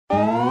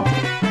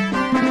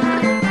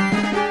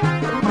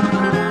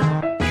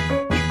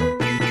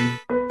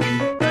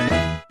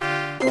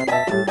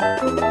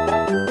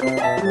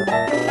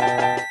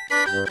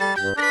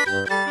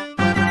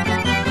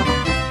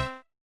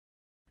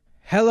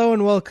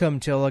and welcome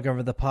to Look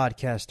Over the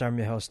Podcast. I'm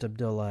your host,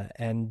 Abdullah,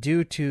 and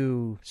due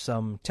to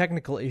some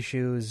technical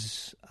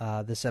issues,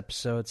 this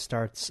episode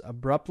starts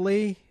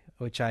abruptly,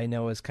 which I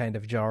know is kind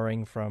of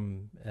jarring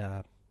from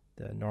the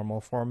normal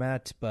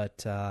format,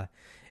 but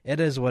it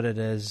is what it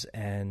is,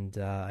 and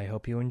I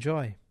hope you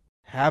enjoy.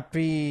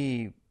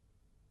 Happy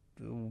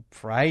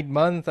Pride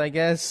Month, I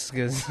guess,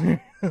 because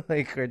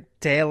like we're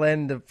tail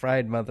end of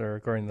Pride Month, we're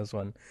recording this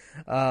one.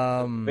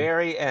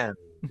 Very end,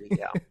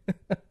 yeah.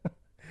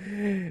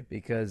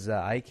 Because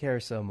I care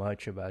so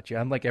much about you.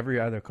 I'm like every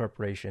other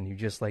corporation. You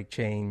just like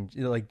change,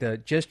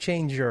 just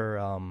change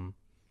your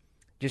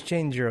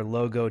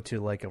logo to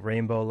like a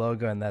rainbow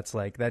logo, and that's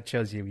like that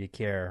shows you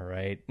care,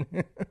 right?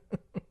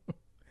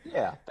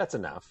 Yeah, that's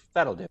enough.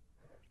 That'll do.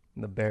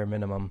 The bare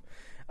minimum.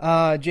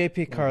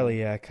 JP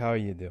Karliak, how are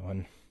you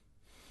doing?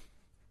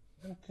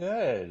 I'm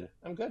good.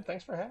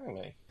 Thanks for having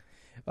me.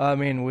 I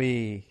mean,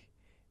 we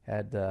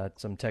had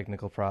some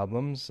technical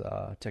problems.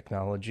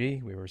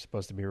 Technology. We were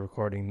supposed to be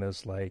recording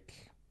this like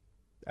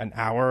an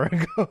hour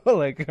ago,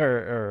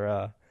 or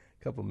a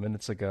couple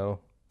minutes ago.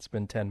 It's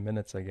been 10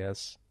 minutes, I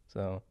guess.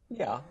 So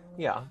Yeah.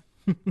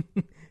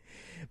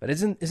 But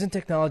isn't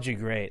technology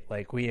great?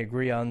 Like we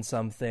agree on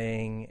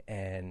something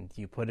and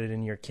you put it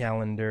in your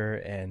calendar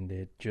and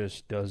it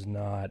just does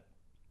not,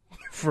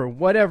 for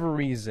whatever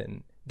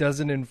reason,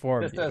 doesn't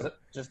inform you.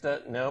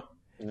 Nope.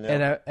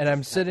 And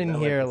I'm sitting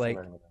here like,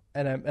 learning.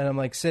 and I'm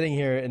like sitting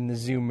here in the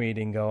Zoom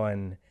meeting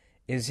going,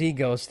 is he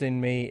ghosting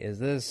me? Is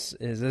this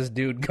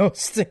dude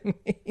ghosting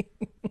me?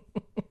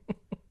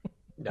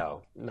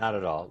 No, not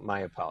at all. My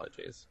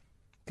apologies.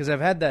 Because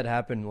I've had that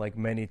happen like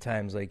many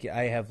times. Like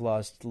I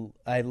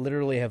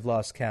literally have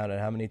lost count of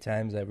how many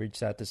times I've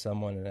reached out to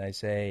someone and I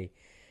say,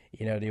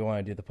 do you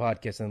want to do the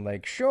podcast? And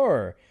like,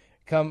 sure,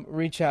 come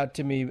reach out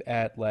to me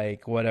at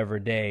like whatever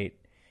date.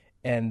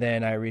 And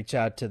then I reach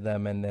out to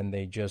them and then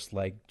they just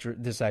like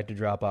decide to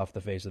drop off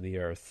the face of the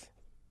earth.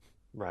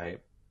 Right.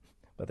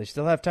 But they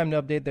still have time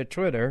to update their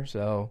Twitter,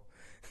 so.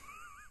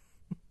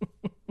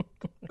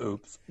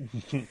 Oops.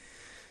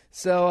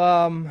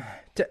 So,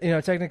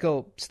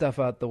 technical stuff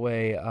out the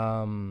way.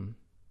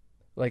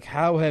 Like,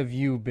 how have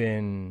you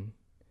been?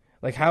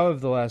 Like, how has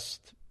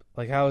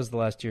the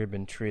last year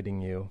been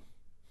treating you?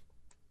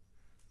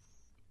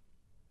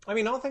 I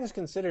mean, all things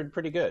considered,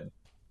 pretty good.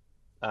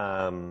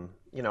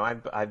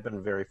 I've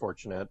been very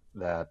fortunate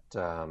that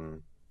I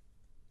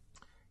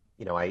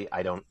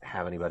don't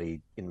have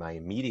anybody in my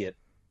immediate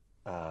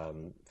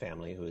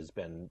family who has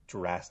been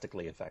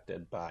drastically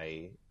affected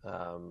by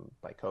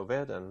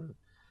COVID, and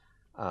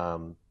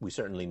we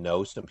certainly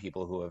know some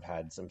people who have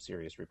had some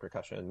serious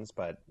repercussions,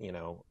 but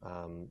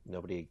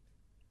nobody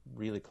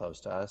really close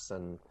to us,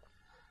 and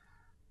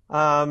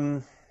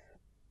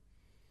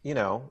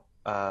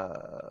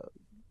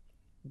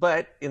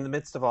but in the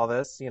midst of all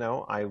this,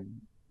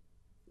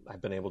 I've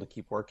been able to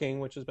keep working,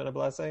 which has been a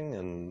blessing,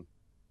 and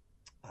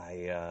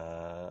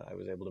I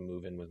was able to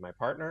move in with my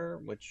partner,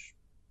 which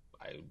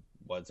I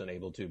wasn't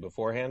able to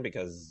beforehand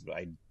because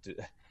I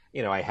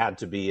had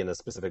to be in a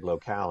specific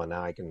locale, and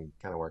now I can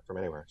kind of work from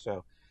anywhere.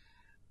 So,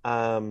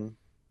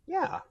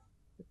 yeah,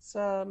 it's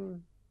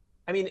kind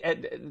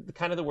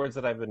of the words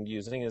that I've been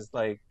using is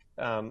like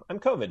I'm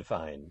COVID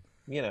fine.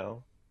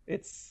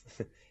 It's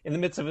in the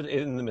midst of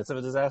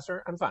a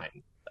disaster, I'm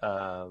fine.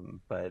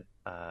 But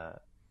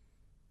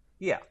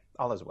yeah,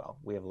 all is well.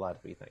 We have a lot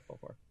to be thankful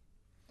for.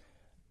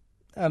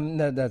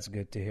 That's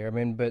good to hear. I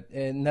mean,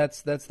 and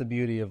that's the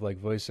beauty of like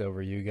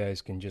voiceover. You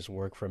guys can just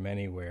work from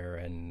anywhere,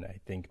 and I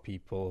think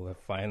people have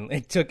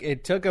finally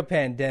it took a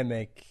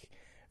pandemic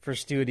for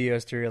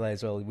studios to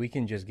realize, well, we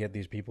can just get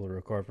these people to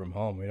record from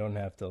home. We don't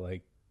have to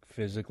like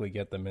physically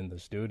get them in the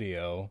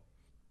studio.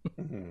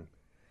 Mm-hmm.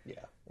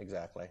 Yeah,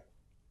 exactly.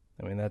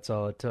 I mean, that's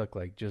all it took,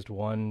 like just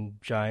one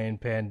giant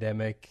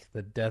pandemic,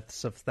 the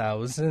deaths of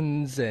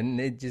thousands, and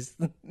it just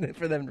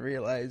for them to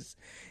realize,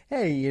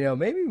 hey,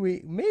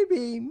 maybe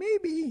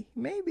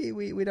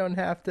we don't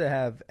have to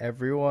have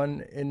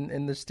everyone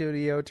in the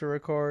studio to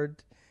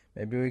record.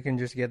 Maybe we can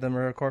just get them to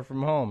record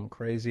from home.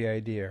 Crazy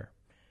idea.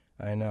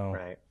 I know.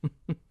 Right.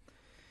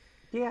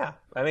 Yeah.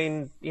 I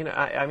mean,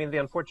 the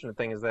unfortunate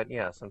thing is that,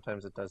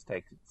 sometimes it does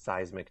take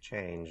seismic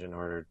change in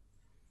order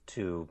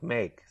to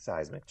make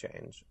seismic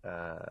change,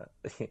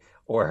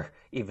 or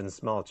even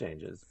small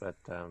changes. But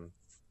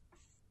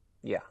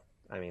yeah,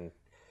 I mean,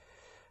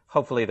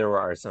 hopefully there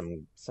are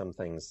some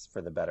things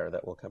for the better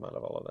that will come out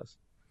of all of this.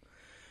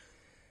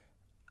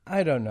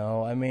 I don't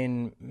know. I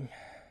mean,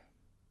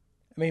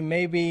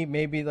 maybe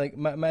like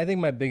I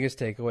think my biggest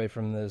takeaway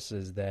from this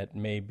is that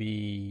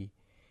maybe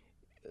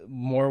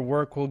more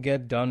work will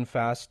get done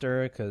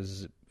faster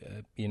because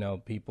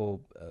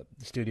people,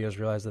 studios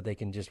realize that they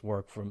can just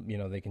work from,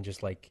 they can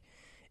just like,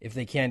 if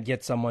they can't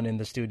get someone in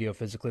the studio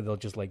physically, they'll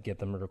just like get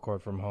them to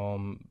record from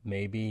home.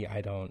 Maybe I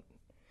don't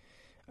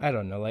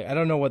know. Like I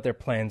don't know what their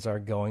plans are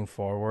going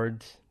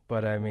forward,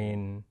 but I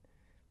mean,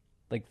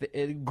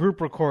 like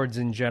group records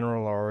in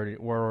general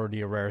were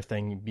already a rare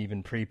thing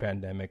even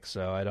pre-pandemic.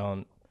 So I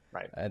don't.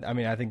 Right. I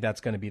mean, I think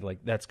that's going to be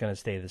that's going to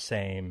stay the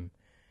same.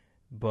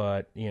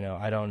 but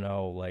I don't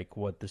know like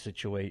what the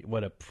situation,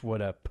 what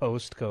a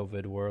post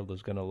COVID world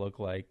is going to look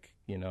like.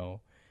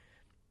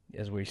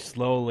 As we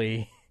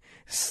slowly,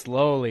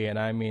 slowly, and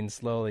I mean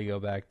slowly, go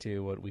back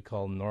to what we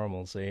call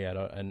normalcy.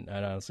 And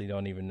I honestly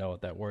don't even know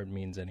what that word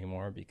means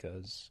anymore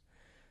because,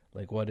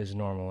 like, what is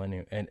normal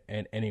and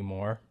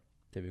anymore?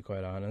 To be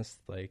quite honest,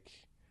 like,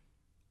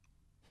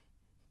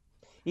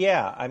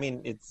 Yeah, I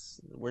mean,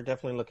 we're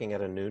definitely looking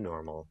at a new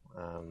normal,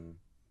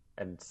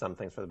 and some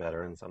things for the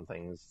better, and some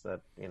things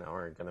that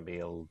are going to be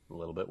a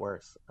little bit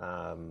worse,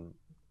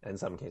 in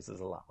some cases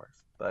a lot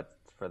worse. But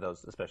for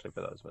those, especially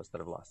for those of us that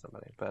have lost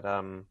somebody, but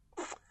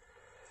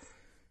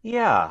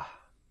yeah,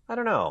 I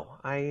don't know.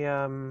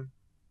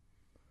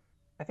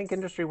 I think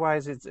industry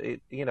wise,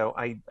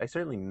 I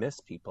certainly miss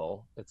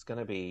people. It's going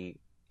to be,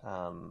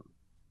 um,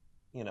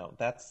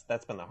 that's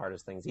been the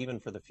hardest things, even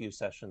for the few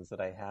sessions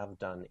that I have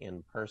done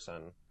in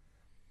person.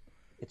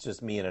 It's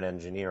just me and an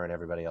engineer, and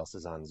everybody else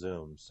is on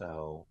Zoom.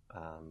 So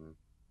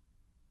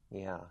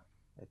yeah,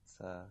 it's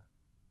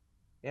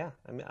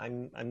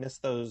I miss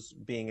those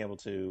being able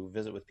to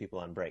visit with people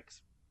on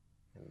breaks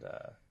and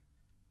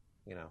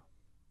you know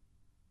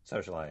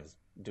socialize,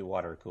 do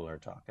water cooler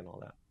talk, and all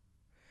that.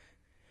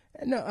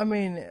 no, I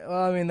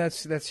mean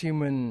that's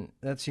human.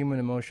 That's human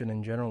emotion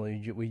in general.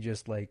 We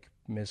just like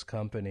miss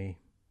company.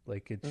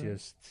 Like it's Mm.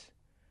 just.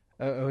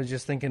 I was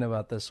just thinking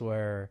about this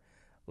where,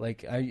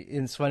 like,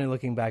 it's funny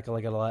looking back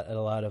like at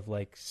a lot of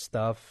like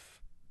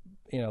stuff.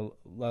 A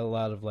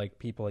lot of like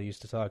people I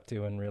used to talk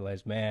to and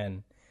realize,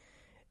 man,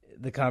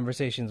 the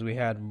conversations we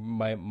had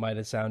might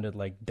have sounded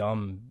like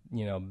dumb,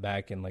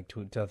 back in like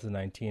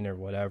 2019 or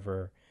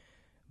whatever,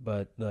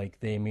 but like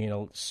they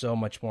mean so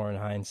much more in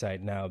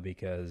hindsight now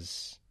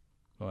because,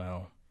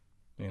 well,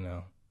 you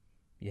know,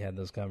 you had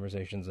those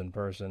conversations in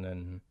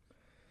person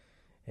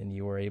and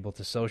you were able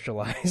to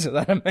socialize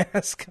without a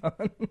mask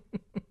on.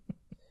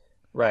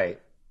 Right,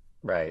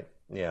 right,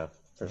 yeah,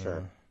 for uh,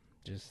 sure.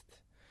 just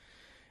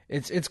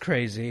it's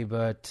crazy,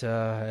 but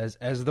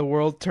as the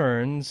world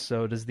turns,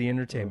 so does the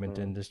entertainment Hmm.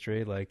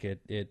 industry. Like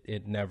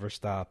it never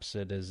stops.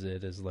 It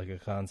is like a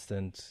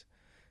constant.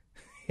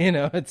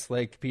 It's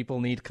like people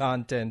need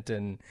content,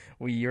 and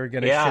you're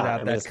gonna Yeah, shit I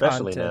out mean, that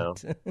especially now.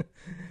 content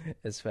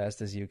as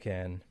fast as you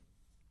can.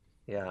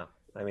 Yeah,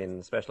 I mean,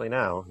 especially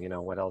now.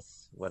 What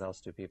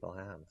else do people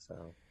have?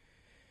 So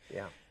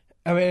yeah.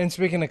 I mean, and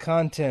speaking of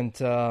content,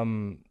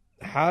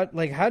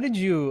 how did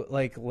you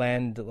like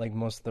land like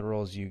most of the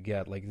roles you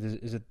get? Like,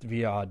 is it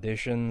via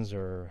auditions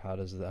or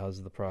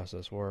how's the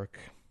process work?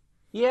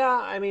 Yeah,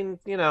 I mean,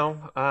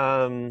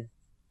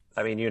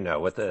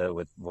 with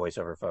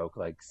voiceover folk,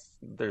 like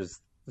there's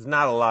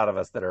not a lot of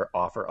us that are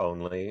offer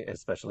only,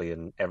 especially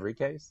in every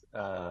case.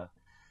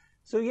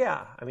 So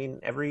yeah, I mean,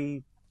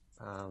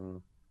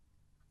 um,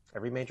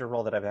 every major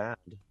role that I've had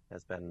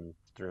has been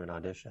through an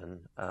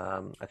audition.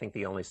 I think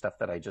the only stuff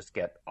that I just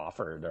get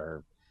offered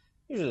are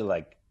usually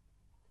like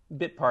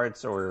bit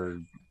parts or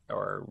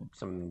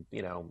some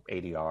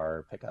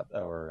ADR pickup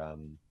or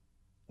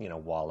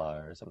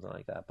Walla or something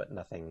like that, but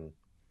nothing.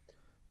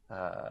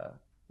 Uh,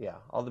 yeah,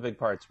 all the big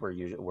parts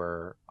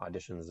were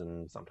auditions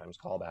and sometimes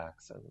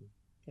callbacks and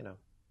you know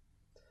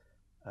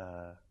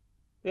uh,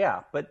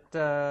 yeah, but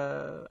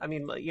I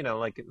mean,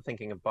 like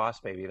thinking of Boss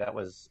Baby, that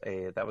was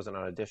an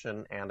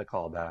audition and a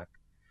callback,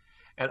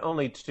 and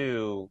only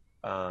to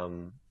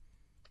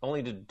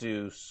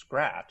do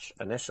scratch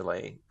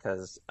initially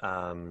because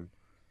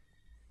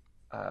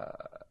uh,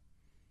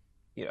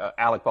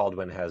 Alec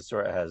Baldwin has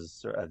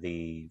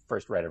the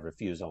first right of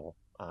refusal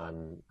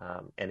on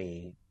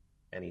any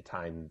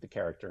time the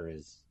character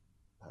is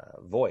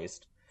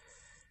voiced,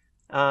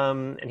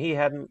 and he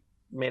hadn't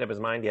made up his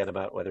mind yet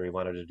about whether he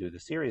wanted to do the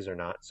series or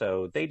not.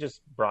 So they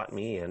just brought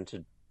me in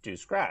to do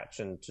scratch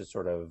and to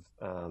sort of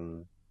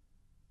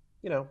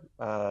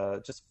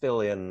just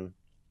fill in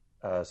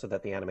so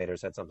that the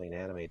animators had something to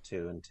animate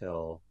to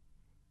until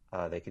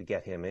they could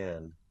get him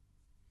in.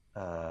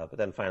 But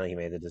then finally, he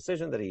made the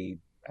decision that he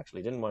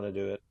actually didn't want to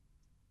do it.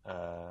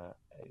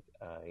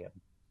 Yeah, he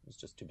was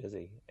just too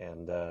busy,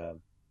 and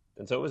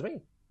so it was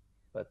me.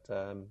 But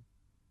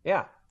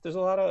yeah, there's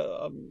a lot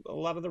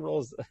of the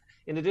roles.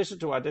 In addition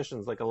to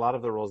auditions, like a lot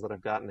of the roles that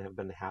I've gotten have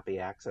been happy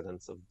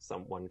accidents of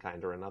some one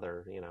kind or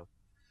another.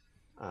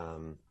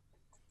 Um,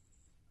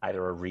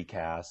 either a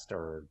recast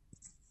or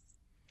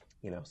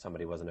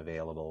somebody wasn't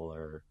available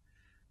or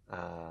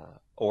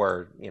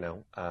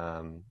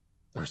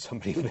or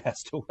somebody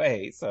passed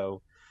away.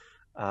 So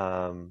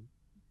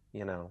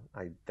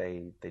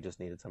they just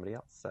needed somebody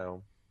else.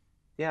 So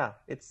yeah,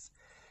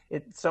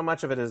 so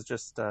much of it is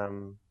just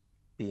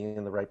being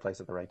in the right place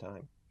at the right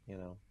time,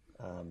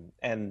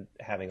 and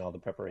having all the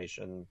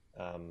preparation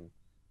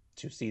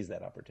to seize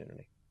that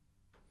opportunity.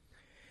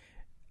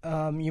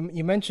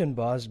 You mentioned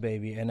Boss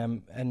Baby,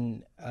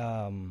 and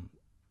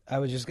I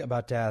was just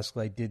about to ask,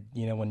 like,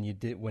 when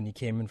you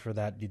came in for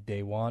that, did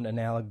they want an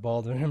Alec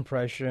Baldwin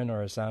impression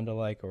or a sound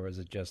alike, or is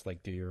it just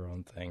like do your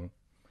own thing?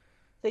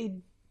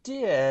 They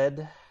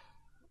did,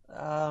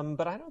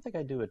 but I don't think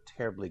I do a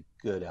terribly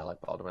good Alec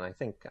Baldwin. I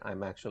think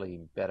I'm actually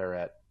better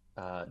at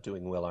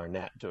doing Will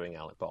Arnett, doing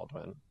Alec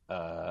Baldwin.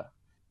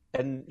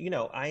 And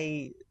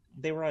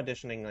they were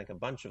auditioning like a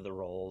bunch of the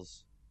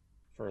roles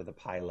for the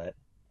pilot.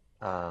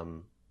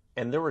 Um,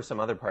 and there were some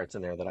other parts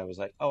in there that I was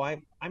like, oh,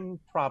 I'm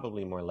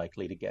probably more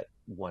likely to get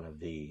one of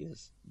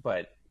these,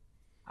 but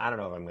I don't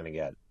know if I'm going to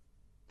get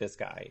this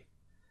guy.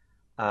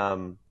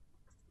 Um,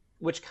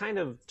 which kind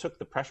of took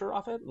the pressure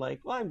off it. Like,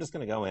 well, I'm just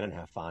going to go in and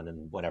have fun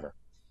and whatever.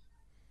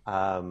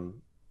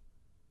 Um,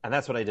 and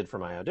that's what I did for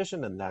my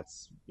audition. And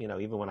that's,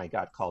 even when I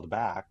got called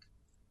back,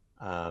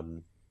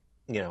 um,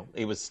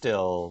 it was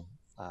still,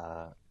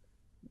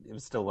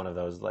 one of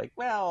those like,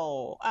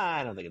 well,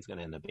 I don't think it's going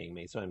to end up being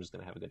me, so I'm just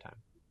going to have a good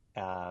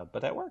time.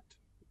 But that worked.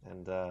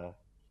 And,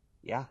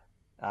 yeah,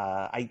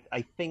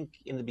 I think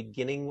in the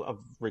beginning of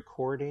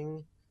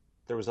recording,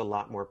 there was a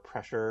lot more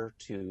pressure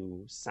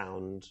to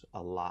sound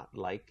a lot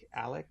like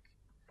Alec,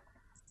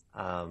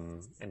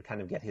 and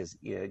kind of get his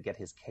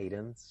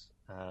cadence.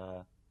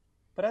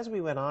 But as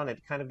we went on,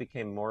 it kind of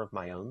became more of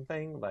my own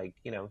thing. Like,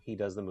 he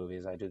does the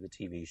movies, I do the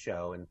TV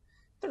show, and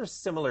they're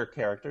similar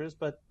characters,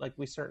 but like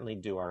we certainly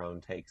do our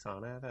own takes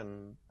on it,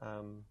 and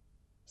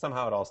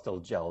somehow it all still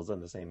gels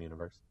in the same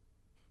universe.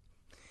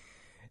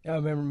 Yeah,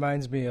 it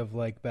reminds me of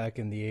like back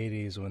in the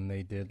 '80s when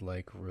they did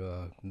like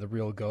the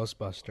real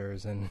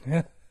Ghostbusters,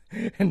 and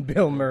and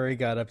Bill Murray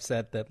got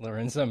upset that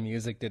Lorenzo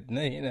Music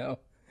didn't,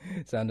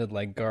 sounded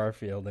like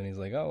Garfield, and he's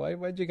like, "Oh,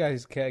 why'd you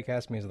guys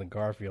cast me as the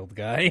Garfield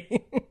guy?"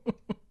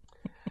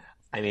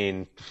 I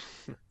mean,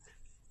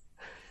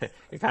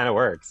 it kind of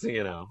works.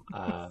 That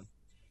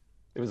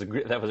was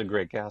a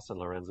great cast, and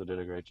Lorenzo did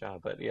a great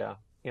job. But yeah,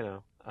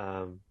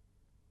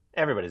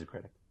 everybody's a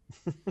critic.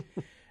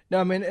 No,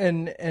 I mean,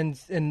 and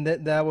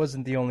that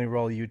wasn't the only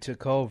role you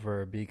took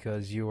over,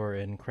 because you were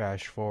in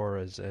Crash 4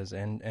 as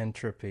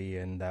Entropy,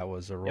 and that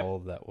was a Yep. role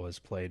that was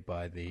played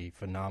by the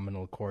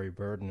phenomenal Corey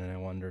Burton. And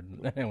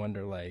I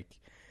wonder, like,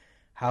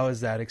 how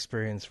is that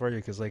experience for you?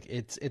 Because like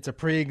it's a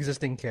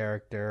pre-existing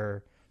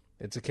character,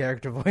 it's a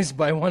character voiced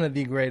by one of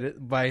the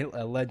by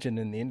a legend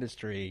in the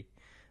industry.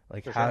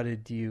 Like, For how sure.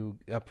 did you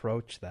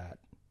approach that?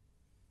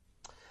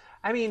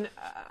 I mean,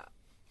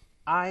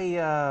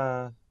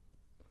 I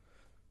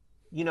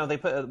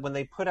when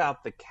they put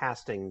out the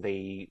casting,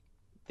 they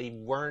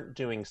weren't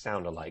doing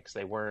sound alikes.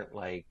 They weren't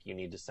like you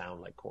need to sound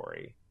like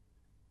Corey.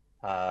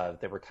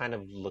 They were kind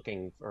of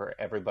looking for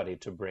everybody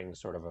to bring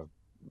sort of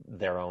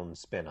their own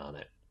spin on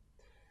it.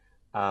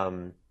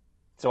 Um,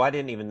 so I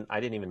didn't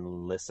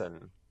even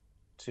listen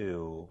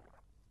to.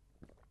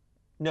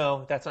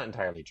 No, that's not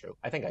entirely true.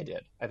 I think I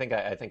did. I think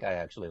I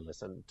actually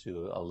listened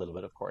to a little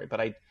bit of Corey,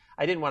 but I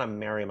didn't want to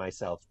marry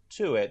myself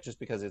to it just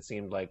because it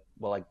seemed like,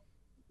 well, like,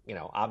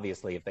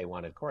 obviously if they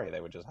wanted Corey,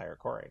 they would just hire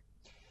Corey.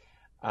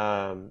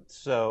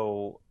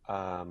 So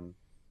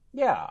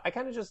yeah, I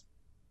kind of just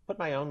put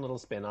my own little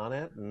spin on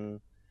it,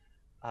 and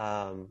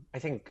I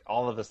think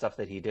all of the stuff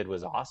that he did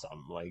was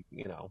awesome. Like,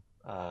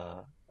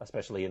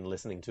 especially in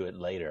listening to it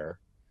later,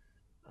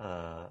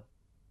 uh,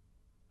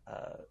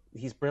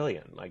 he's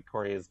brilliant. Like,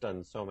 Corey has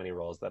done so many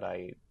roles that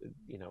I,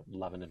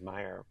 love and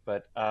admire.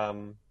 But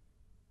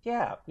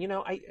yeah,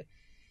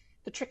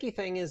 the tricky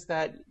thing is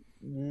that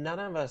none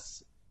of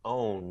us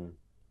own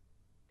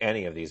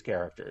any of these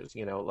characters.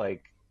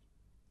 Like,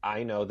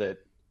 I know that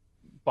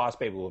Boss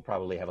Baby will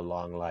probably have a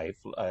long life,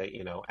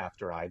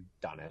 after I've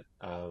done it.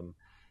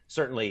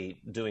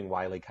 Certainly doing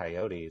Wile E.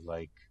 Coyote,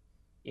 like,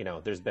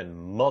 there's been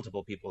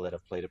multiple people that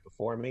have played it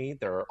before me.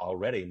 There are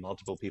already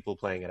multiple people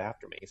playing it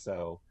after me.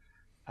 So,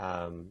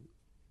 um,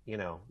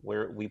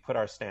 we put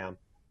our stamp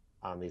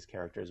on these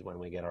characters when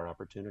we get our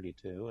opportunity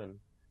to, and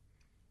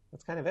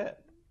that's kind of it.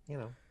 You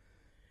know.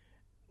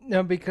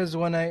 No, because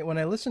when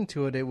I listened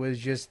to it, it was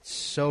just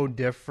so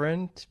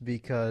different.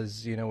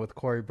 Because with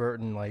Corey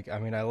Burton, like, I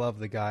mean, I love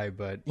the guy,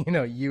 but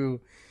when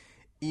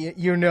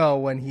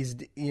he's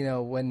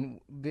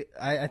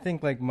I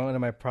think like one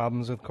of my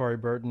problems with Corey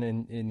Burton,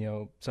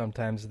 and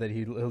sometimes that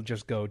he'll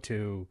just go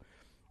to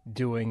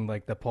doing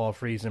like the Paul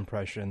Frees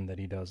impression that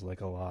he does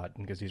like a lot,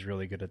 because he's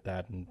really good at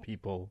that, and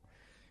people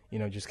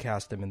just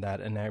cast him in that.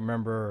 And I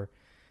remember,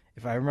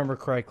 if I remember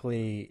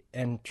correctly,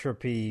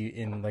 Entropy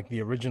in like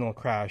the original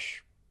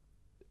Crash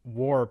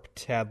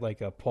Warped had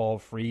like a Paul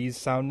Frees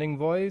sounding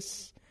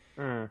voice,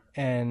 Mm.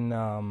 and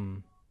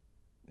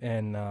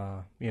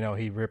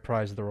he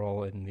reprised the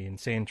role in the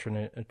Insane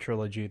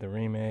trilogy, the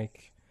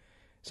remake.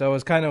 So it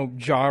was kind of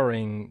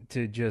jarring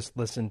to just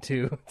listen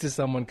to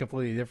someone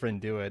completely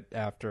different do it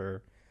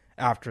after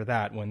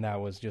that, when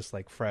that was just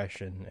like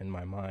fresh in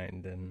my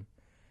mind. And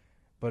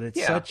but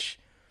Yeah.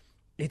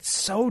 it's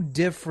so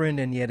different,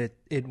 and yet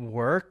it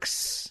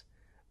works.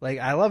 Like,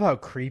 I love how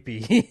creepy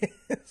he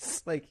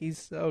is. Like, he's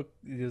so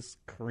just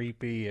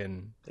creepy.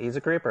 And He's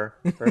a creeper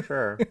for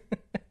sure.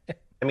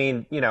 I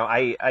mean,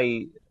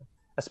 I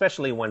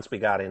especially once we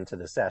got into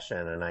the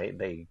session and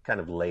they kind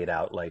of laid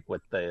out like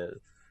what the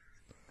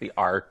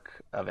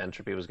arc of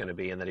Entropy was going to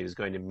be, and that he was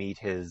going to meet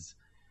his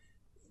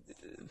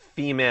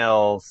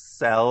female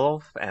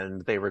self,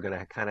 and they were going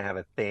to kind of have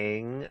a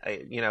thing.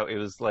 It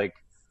was like,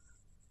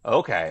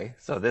 okay,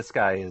 so this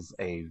guy is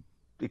a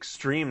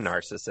extreme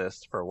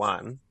narcissist for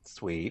one,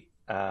 sweet,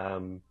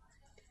 and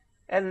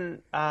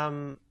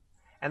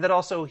and that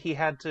also he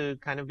had to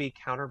kind of be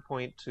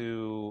counterpoint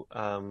to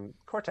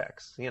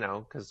Cortex,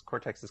 because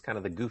Cortex is kind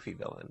of the goofy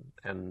villain,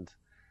 and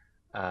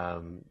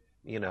um,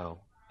 you know,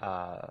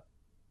 uh,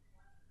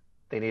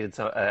 they needed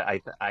some.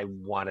 I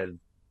wanted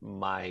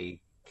my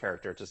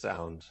character to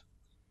sound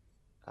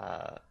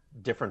uh,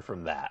 different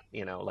from that,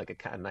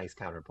 like a nice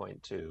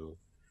counterpoint to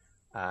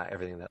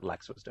everything that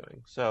Lex was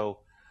doing. So,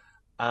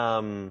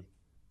 um,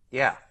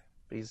 yeah,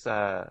 he's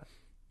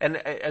and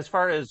as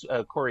far as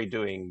Corey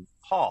doing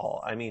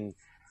Paul, I mean,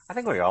 I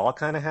think we all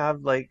kind of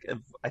have like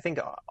I think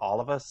all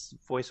of us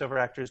voiceover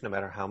actors, no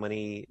matter how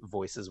many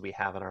voices we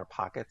have in our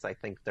pockets, I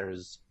think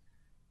there's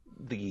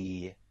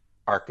the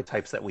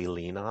archetypes that we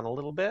lean on a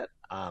little bit.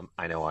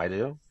 I know I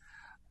do.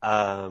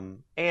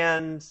 And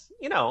and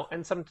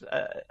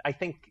I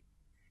think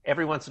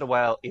every once in a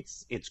while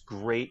it's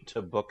great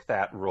to book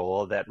that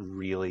role that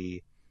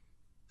really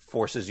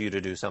forces you to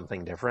do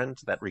something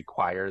different, that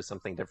requires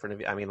something different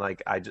of you. I mean,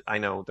 like I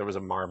know there was a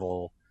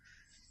Marvel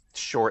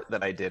short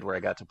that I did where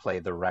I got to play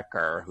the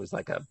Wrecker, who's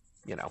like a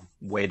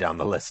way down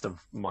the list of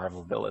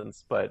Marvel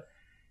villains, but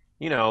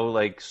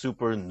like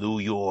super New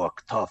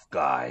York tough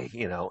guy,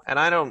 and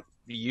I don't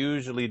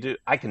usually do,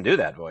 I can do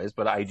that voice,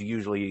 but I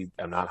usually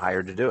am not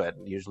hired to do it,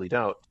 usually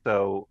don't.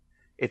 So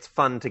it's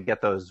fun to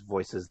get those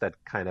voices that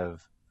kind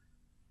of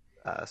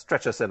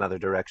stretch us in other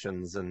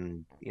directions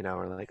and,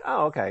 are like,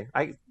 oh, okay,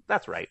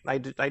 that's right. I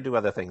do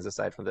other things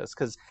aside from this.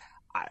 Because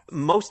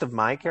most of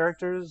my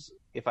characters,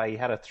 if I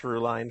had a through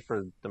line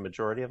for the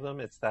majority of them,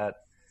 it's that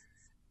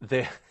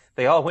they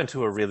they all went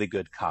to a really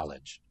good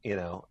college,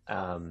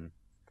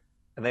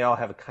 and they all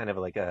have a kind of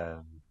like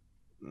a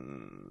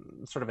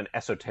sort of an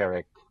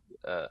esoteric,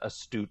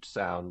 astute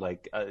sound.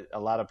 Like a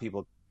lot of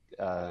people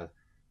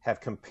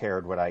have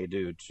compared what I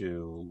do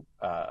to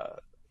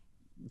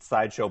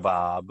Sideshow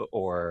Bob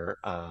or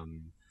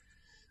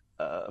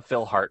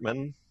Phil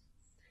Hartman,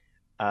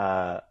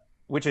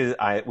 which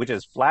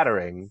is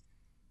flattering,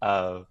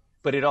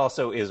 but it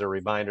also is a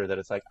reminder that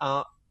it's like,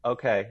 oh,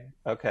 okay,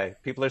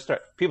 people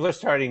are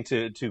starting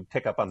to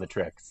pick up on the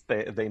tricks.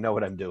 They know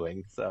what I'm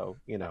doing, so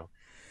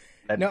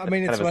No, I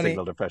mean, kind it's of a funny.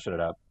 signal to freshen it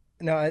up.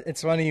 No,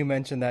 it's funny you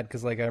mentioned that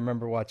because like I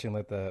remember watching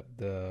like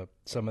the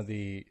some of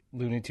the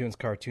Looney Tunes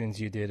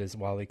cartoons you did as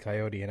Wile E.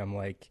 Coyote, and I'm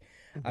like,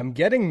 I'm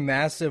getting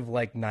massive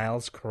like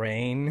Niles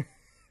Crane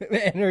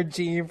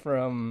energy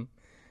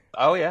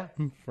Oh yeah,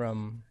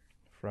 from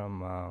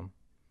from um,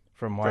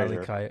 from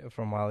Frasier.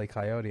 From Wile E.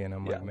 Coyote, and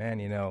I'm Yeah. like,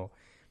 man,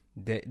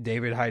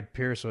 David Hyde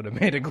Pierce would have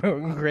made a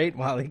great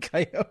Wile E.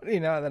 Coyote.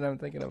 Now that I'm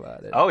thinking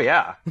about it. Oh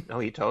yeah, no,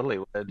 he totally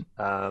would.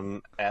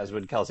 As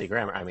would Kelsey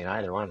Grammer. I mean,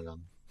 either one of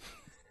them.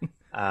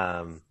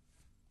 Um,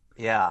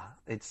 yeah,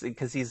 it's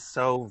because um,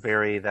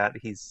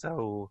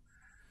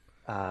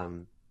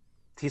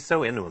 he's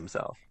so into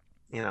himself,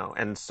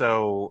 and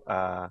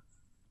so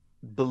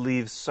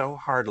believes so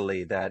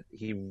heartily that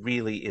he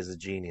really is a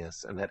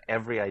genius, and that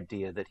every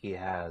idea that he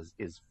has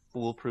is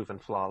foolproof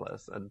and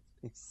flawless, and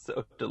he's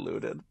so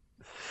deluded.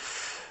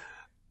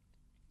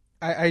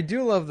 I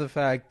do love the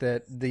fact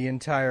that the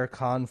entire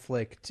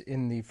conflict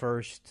in the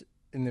first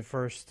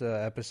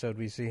episode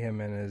we see him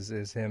in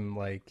is him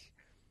like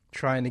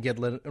trying to get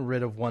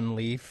rid of one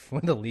leaf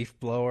with a leaf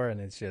blower,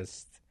 and it's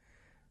just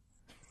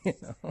you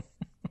know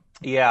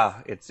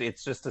Yeah, it's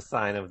just a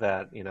sign of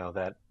that,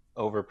 that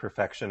over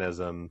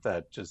perfectionism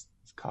that just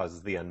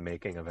causes the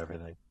unmaking of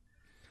everything.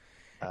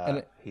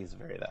 and He's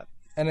very that.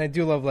 and I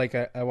do love like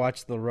I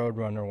watched the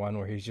Roadrunner one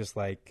where he's just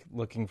like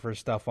looking for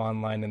stuff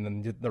online, and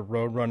then the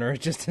Roadrunner is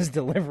just his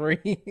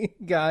delivery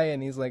guy,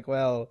 and he's like,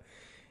 well,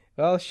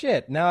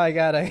 shit, now I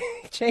gotta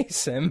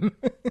chase him.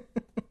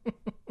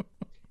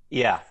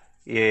 Yeah,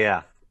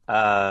 yeah,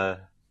 yeah.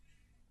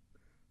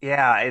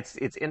 Yeah, it's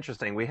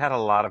interesting. We had a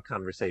lot of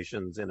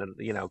conversations in it,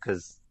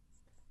 because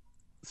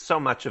so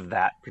much of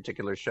that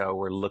particular show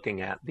we're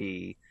looking at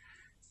the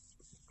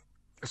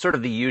sort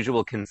of the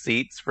usual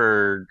conceits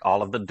for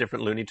all of the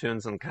different Looney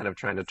Tunes and kind of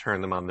trying to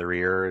turn them on their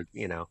ear,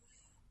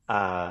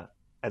 Uh,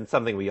 and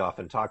something we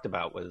often talked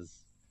about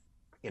was,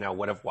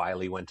 what if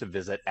Wiley went to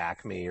visit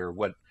Acme, or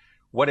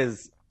what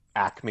is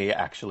Acme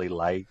actually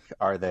like?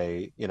 Are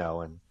they,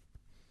 and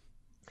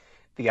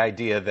the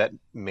idea that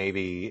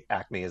maybe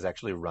Acme is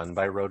actually run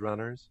by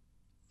Roadrunners,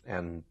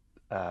 and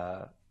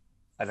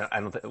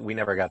we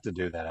never got to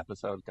do that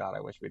episode. God,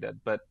 I wish we did.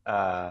 But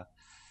that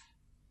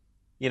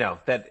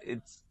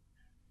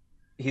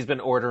he's been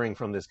ordering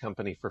from this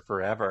company for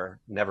forever,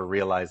 never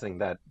realizing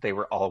that they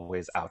were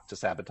always out to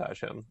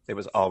sabotage him. It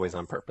was always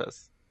on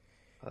purpose.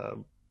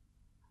 Um,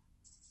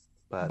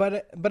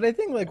 but But I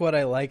think like what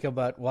I like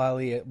about Wile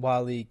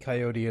E.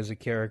 Coyote as a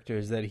character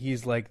is that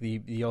he's like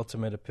the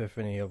ultimate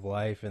epiphany of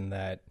life, and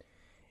that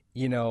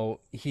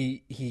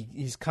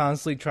he's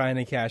constantly trying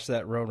to catch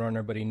that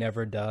Roadrunner, but he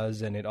never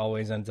does, and it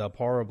always ends up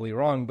horribly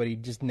wrong. But he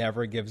just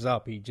never gives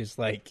up. He just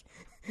like,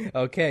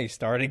 okay,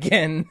 start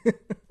again.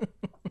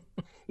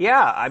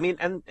 yeah, I mean,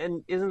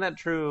 and isn't that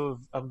true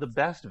of the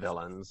best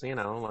villains?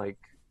 Like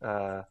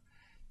uh,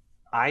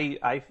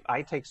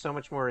 I take so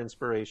much more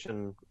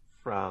inspiration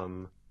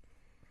from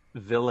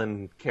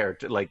villain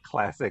character, like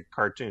classic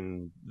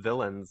cartoon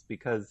villains,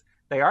 because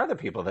they are the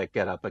people that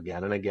get up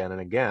again and again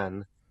and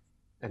again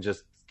and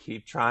just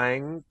keep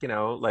trying.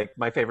 Like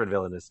my favorite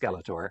villain is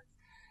Skeletor.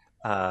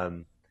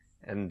 Um,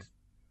 and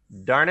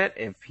darn it,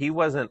 if he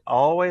wasn't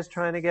always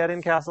trying to get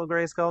in Castle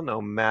Grayskull,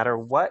 no matter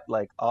what,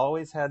 like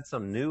always had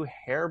some new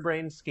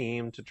harebrained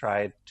scheme to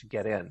try to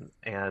get in.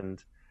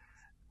 And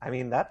I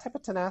mean, that type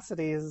of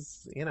tenacity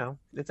is,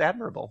 it's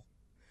admirable.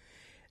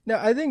 No,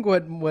 I think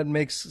what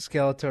makes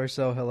Skeletor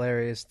so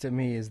hilarious to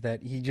me is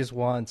that he just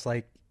wants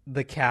like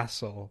the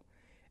castle,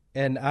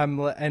 and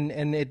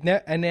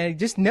it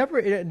just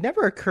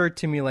never occurred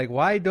to me like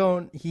why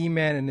don't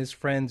He-Man and his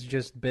friends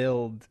just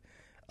build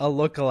a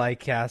lookalike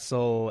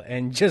castle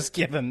and just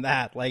give him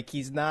that? Like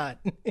he's not.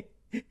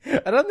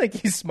 I don't think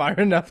he's smart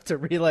enough to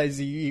realize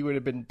he would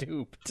have been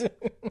duped.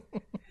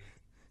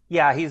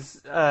 Yeah, he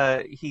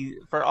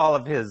for all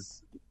of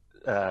his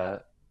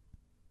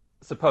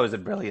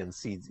supposed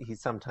brilliance, he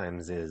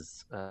sometimes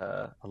is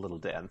a little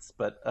dense.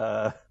 But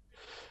uh,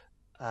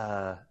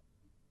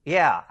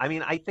 yeah, I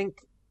mean, I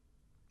think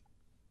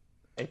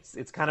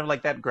it's kind of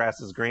like that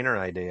grass is greener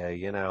idea.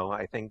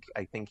 I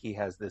think he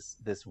has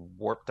this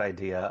warped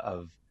idea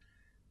of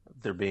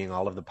there being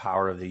all of the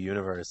power of the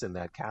universe in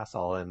that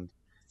castle, and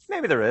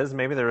maybe there is,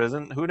 maybe there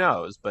isn't. Who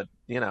knows? But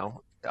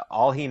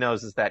all he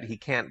knows is that he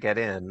can't get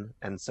in,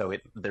 and so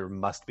there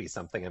must be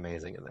something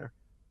amazing in there.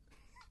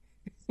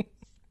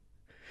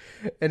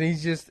 And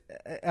he's just,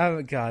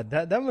 oh god,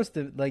 that must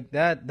have like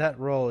that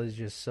role is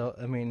just so.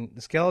 I mean,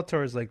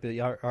 Skeletor is like the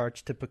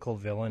archetypical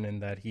villain in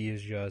that he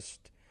is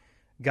just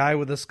guy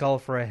with a skull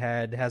for a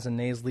head, has a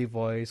nasally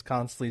voice,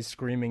 constantly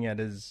screaming at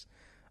his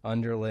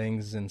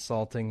underlings,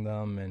 insulting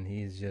them, and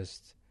he's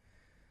just.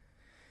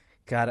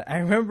 God, I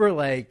remember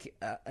like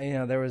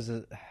there was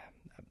a.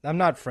 I'm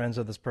not friends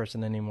with this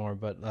person anymore,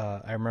 but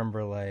I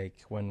remember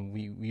like when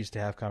we used to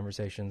have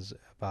conversations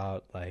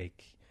about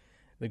like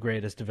the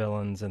greatest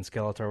villains, and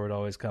Skeletor would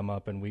always come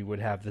up, and we would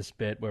have this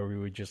bit where we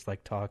would just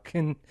like talk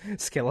in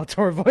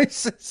Skeletor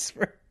voices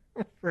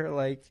for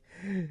like.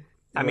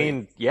 I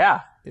mean,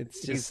 yeah,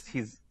 it's just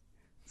he's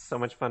so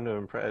much fun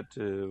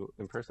to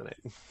impersonate.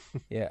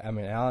 Yeah, I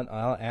mean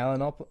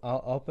Alan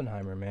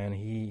Oppenheimer, man,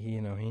 he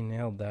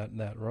nailed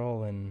that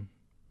role, and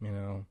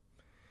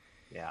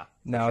Yeah.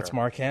 now Sure. it's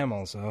Mark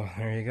Hamill, so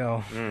there you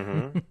go.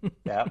 Mm-hmm.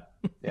 Yeah,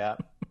 yeah.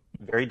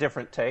 Very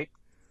different take,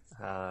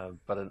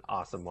 but an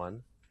awesome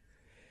one.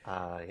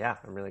 Yeah,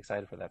 I'm really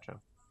excited for that show.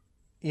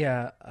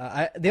 Yeah,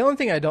 the only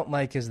thing I don't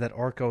like is that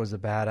Orko is a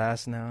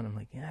badass now, and I'm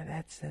like,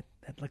 yeah,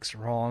 that looks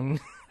wrong.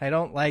 I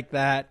don't like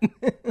that.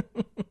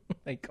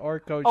 Like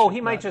Orko. Oh, he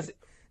might just.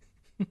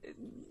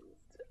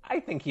 I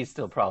think he's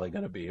still probably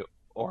going to be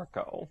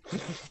Orko.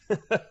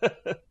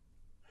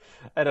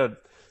 I don't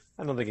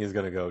think he's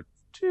going to go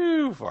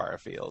too far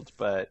afield,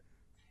 but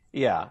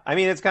yeah, I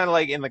mean, it's kind of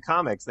like in the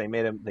comics they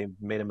made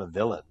him a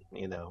villain.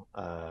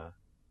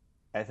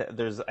 I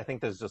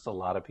think there's just a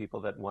lot of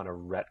people that want to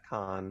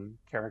retcon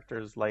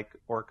characters like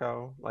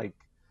Orko, like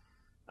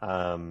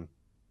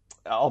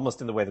almost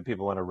in the way that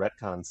people want to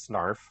retcon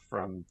Snarf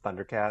from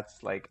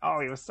Thundercats. Like, oh,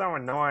 he was so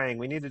annoying.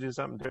 We need to do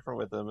something different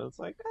with him. It's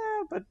like,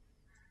 but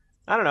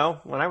I don't know.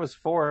 When I was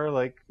 4,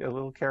 like a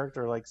little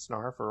character like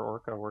Snarf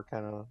or Orko were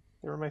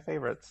they were my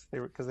favorites.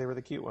 Because they were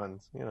the cute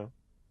ones.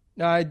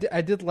 No, I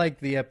did like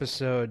the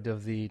episode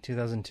of the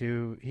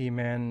 2002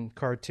 He-Man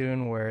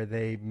cartoon where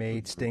they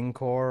made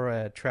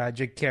Stingcore a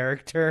tragic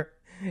character,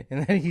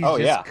 and then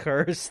he's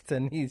cursed,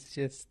 and he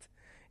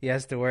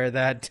has to wear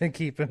that to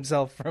keep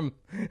himself from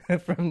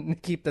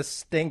keep the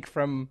stink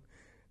from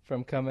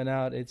coming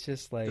out. It's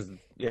just like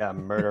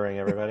murdering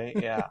everybody.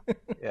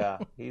 Yeah.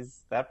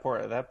 He's that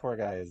poor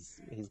guy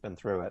he's been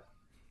through it.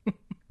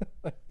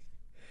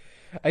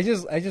 I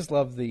just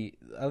love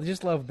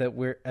that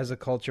we're as a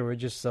culture we're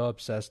just so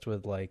obsessed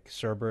with like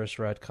Cerberus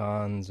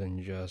retcons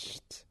and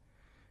just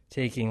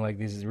taking like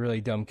these really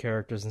dumb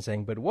characters and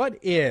saying, but what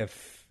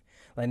if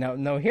like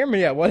no hear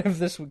me out, what if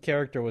this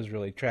character was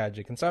really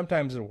tragic? And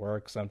sometimes it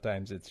works,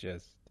 sometimes it's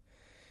just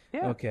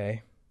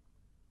okay.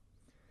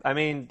 I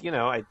mean,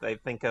 I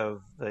think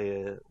of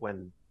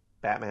when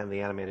Batman the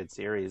Animated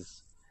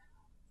Series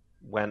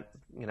went,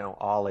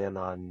 all in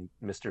on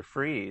Mr.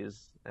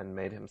 Freeze and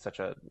made him such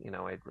a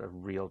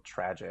real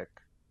tragic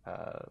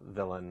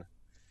villain.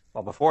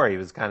 Well, before he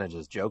was kind of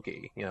just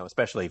jokey,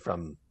 especially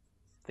from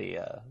the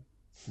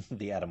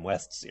the Adam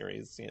West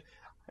series.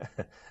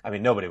 I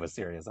mean, nobody was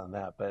serious on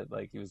that, but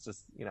like he was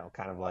just,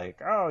 kind of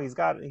like, oh, he's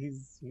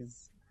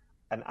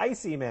an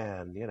icy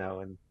man,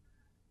 and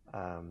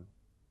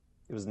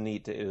it was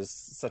neat. It was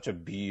such a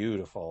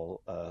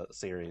beautiful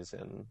series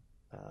in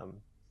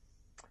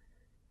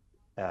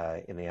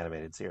the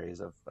animated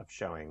series of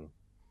showing,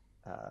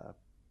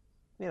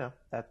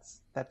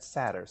 that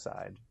sadder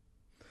side.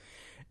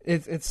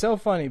 It's so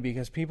funny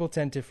because people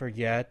tend to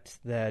forget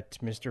that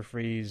Mr.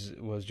 Freeze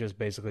was just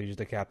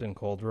a Captain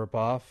Cold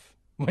ripoff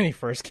when he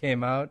first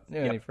came out,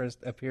 when he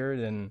first appeared,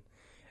 and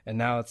And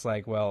now it's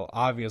like, well,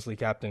 obviously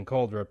Captain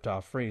Cold ripped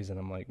off Freeze, and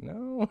I'm like,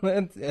 no,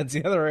 it's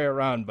the other way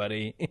around,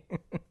 buddy.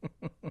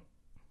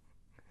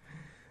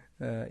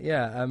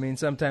 Yeah, I mean,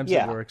 sometimes it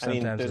Yeah, works, I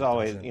mean, sometimes there's it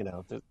always, doesn't.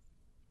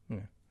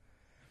 Yeah.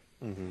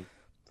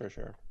 for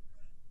sure.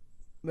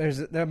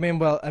 I mean,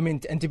 well, I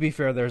mean, and to be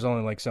fair, there's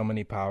only like so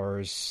many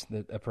powers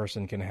that a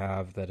person can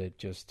have that it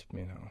just,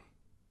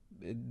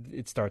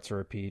 it starts to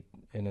repeat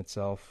in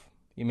itself.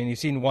 I mean, you've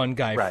seen one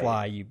guy Right.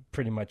 fly, you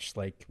pretty much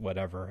like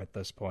whatever at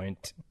this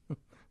point.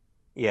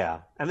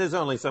 Yeah, and there's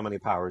only so many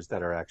powers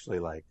that are actually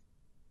like,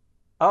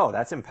 oh,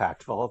 that's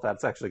impactful.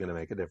 That's actually going to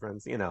make a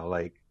difference.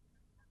 Like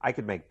I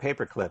could make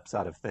paper clips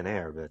out of thin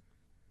air, but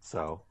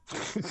so.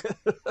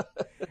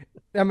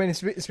 I mean,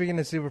 speaking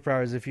of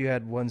superpowers, if you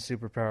had one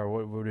superpower,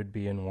 what would it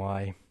be and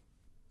why?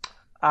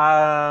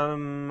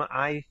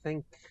 I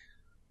think.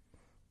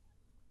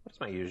 What's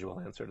my usual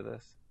answer to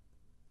this?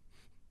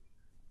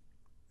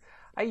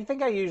 I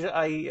think I usually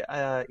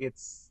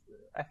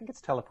I think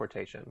it's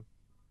teleportation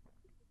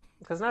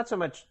because not so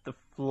much the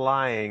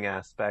flying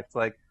aspect.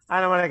 Like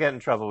I don't want to get in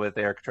trouble with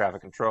air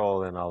traffic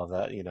control and all of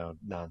that,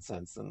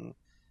 nonsense, and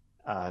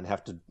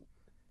have to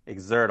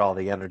exert all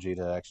the energy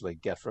to actually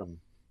get from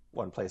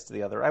one place to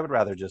the other. I would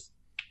rather just,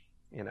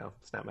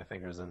 snap my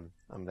fingers and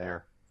I'm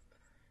there.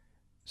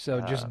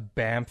 So just Uh,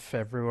 bamf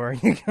everywhere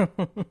you go.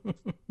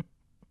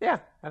 yeah,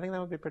 I think that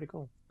would be pretty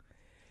cool.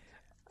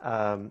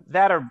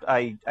 That or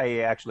I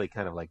actually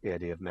kind of like the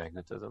idea of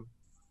magnetism.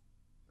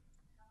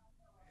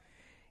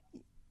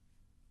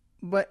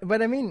 But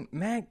I mean,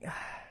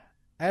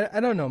 I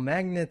don't know.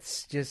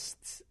 Magnets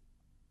just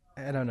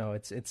I don't know.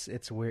 It's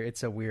weird.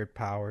 It's a weird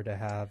power to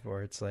have,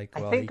 or it's like,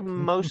 I well, think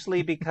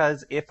mostly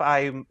because if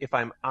I'm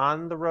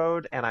on the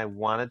road and I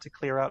wanted to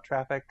clear out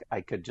traffic,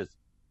 I could just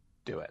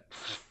do it.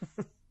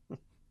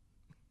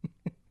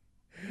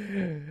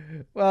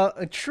 well,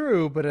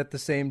 true, but at the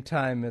same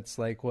time, it's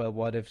like, well,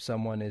 what if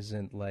someone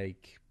isn't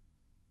like,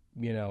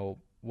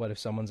 what if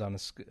someone's on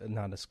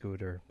not a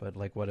scooter, but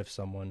like, what if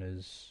someone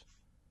is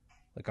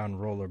like on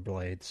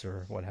rollerblades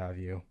or what have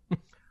you?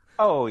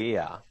 Oh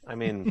yeah, I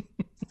mean,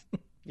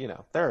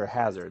 there are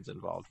hazards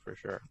involved for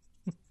sure.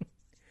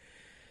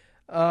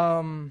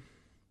 Um,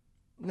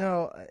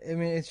 no, I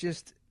mean, it's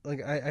just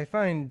like I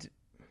find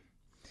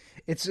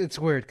it's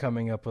weird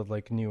coming up with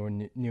like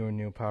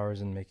new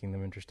powers and making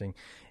them interesting.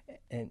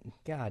 And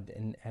God,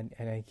 and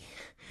I,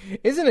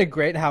 isn't it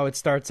great how it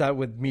starts out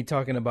with me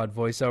talking about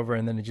voiceover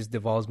and then it just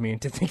devolves me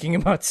into thinking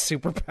about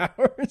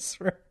superpowers?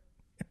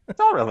 It's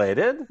all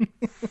related.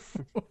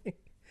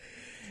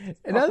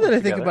 And All now that comes I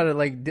think together. about it,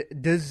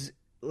 like, does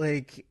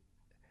like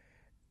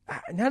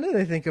now that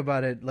I think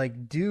about it,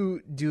 like,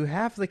 do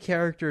half the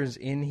characters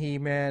in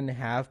He-Man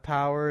have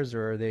powers,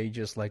 or are they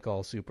just like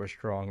all super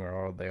strong, or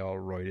are they all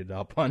roided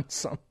up on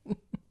something?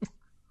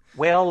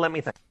 Well, let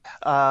me think.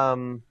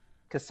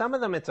 Because some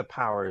of them it's a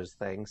powers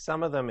thing.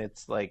 Some of them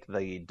it's like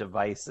the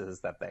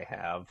devices that they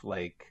have,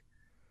 like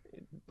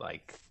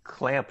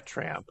clamp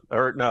tramp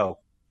or no,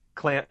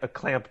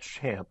 clamp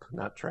champ,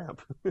 not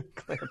tramp.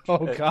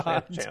 Oh Clamp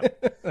God, champ.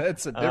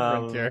 that's a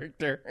different Um,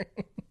 character.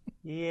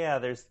 yeah,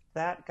 there's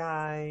that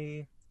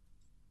guy,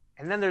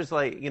 and then there's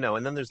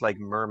like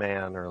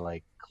Merman or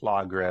like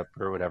Claw Grip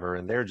or whatever,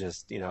 and they're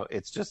just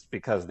it's just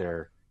because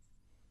they're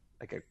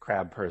like a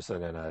crab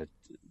person and a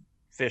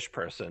fish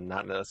person,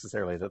 not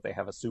necessarily that they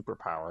have a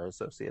superpower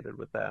associated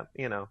with that.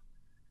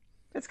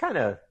 It's kind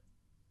of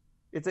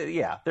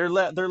yeah, they're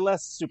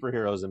less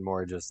superheroes and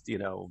more just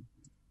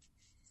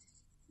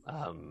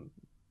um,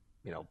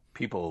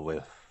 people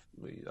with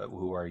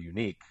who are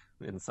unique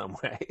in some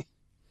way.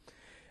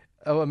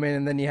 Oh, I mean,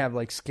 and then you have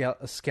like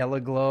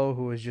Skeleglow,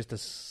 who is just a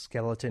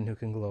skeleton who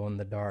can glow in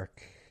the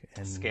dark,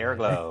 and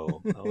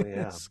Scareglow. Oh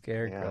yeah,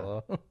 yeah,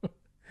 Scareglow,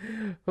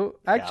 who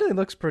yeah, actually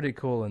looks pretty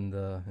cool in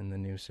the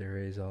new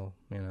series.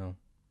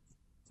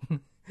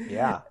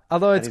 yeah.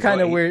 Although And it's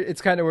kind of weird.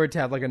 It's kind of weird to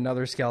have like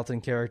another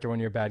skeleton character when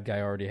your bad guy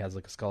already has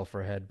like a skull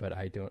for a head. But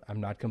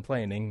I'm not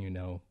complaining.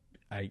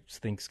 I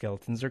think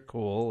skeletons are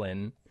cool,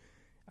 and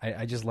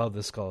I just love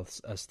the skull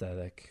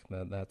aesthetic.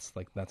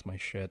 That's my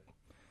shit.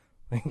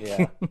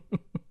 yeah,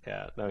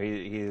 yeah. No,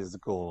 he's a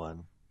cool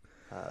one.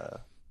 Uh,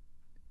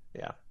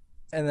 yeah.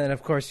 And then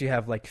of course you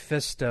have like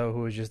Fisto,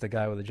 who is just a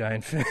guy with a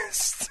giant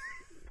fist.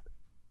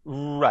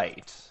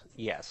 Right.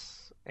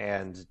 Yes.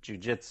 And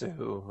Jujitsu,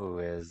 who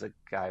is a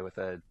guy with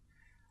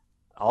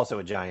also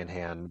a giant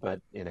hand,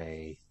 but in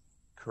a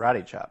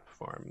karate chop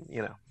form.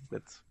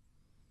 It's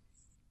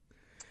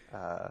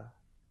uh,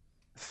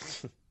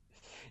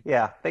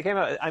 yeah. They came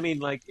out. I mean,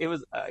 like it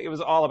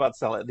was all about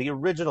selling. The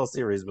original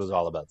series was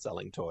all about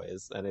selling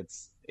toys, and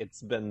it's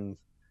been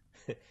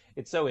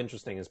it's so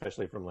interesting,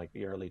 especially from like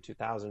the early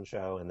 2000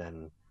 show, and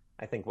then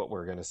I think what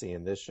we're going to see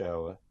in this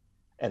show,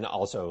 and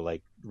also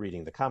like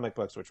reading the comic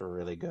books, which were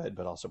really good,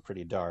 but also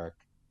pretty dark,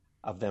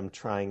 of them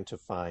trying to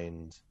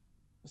find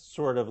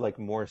sort of like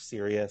more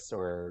serious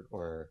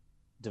or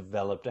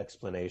developed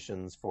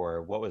explanations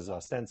for what was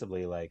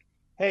ostensibly like,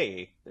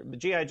 hey,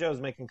 GI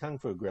Joe's making kung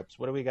fu grips.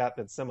 What do we got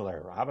that's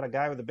similar? How about a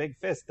guy with a big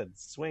fist that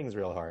swings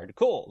real hard?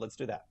 Cool, let's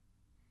do that.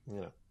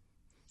 You know.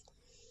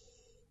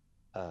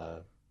 Uh,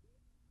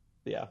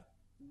 yeah.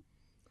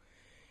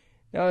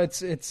 No,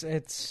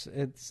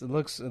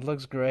 it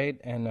looks great,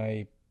 and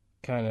I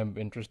kind of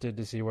interested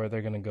to see where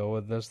they're gonna go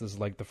with this. This is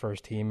like the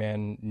first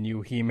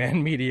new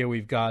He-Man media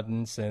we've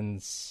gotten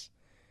since,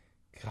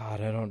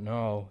 God, I don't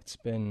know. It's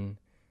been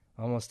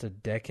almost a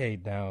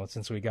decade now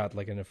since we got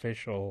like an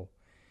official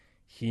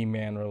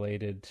He-Man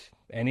related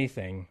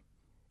anything.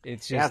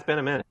 It's Yeah, just it's been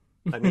a minute.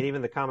 I mean,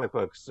 even the comic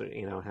books,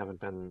 haven't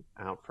been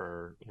out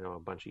for, a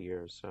bunch of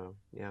years. So,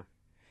 yeah.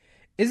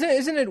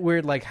 isn't it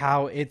weird like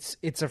how it's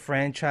a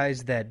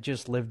franchise that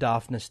just lived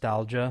off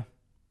nostalgia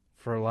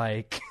for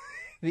like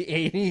the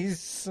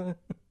 80s.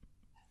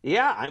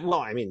 Yeah, well,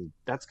 I mean,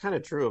 that's kind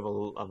of true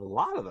of a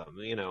lot of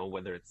them,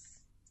 whether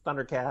it's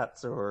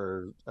Thundercats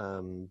or,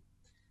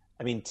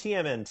 I mean,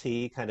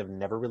 TMNT kind of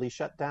never really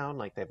shut down.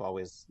 Like they've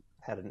always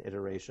had an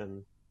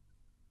iteration.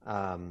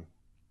 Um,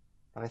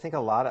 but I think a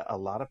lot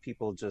of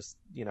people just,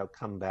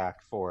 come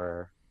back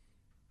for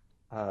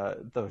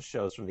those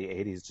shows from the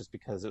 80s just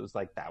because it was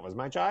like that was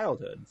my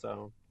childhood.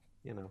 So,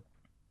 you know.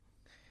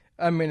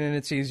 I mean, and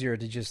it's easier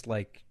to just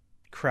like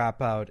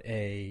crap out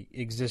a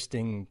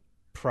existing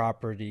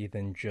property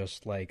than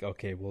just like,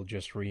 okay, we'll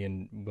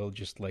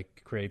just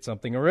like create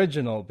something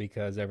original,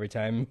 because every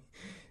time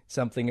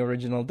something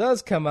original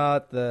does come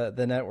out,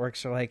 the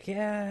networks are like,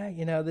 yeah,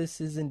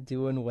 this isn't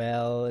doing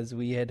well as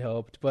we had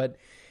hoped, but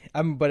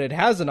it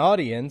has an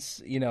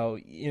audience.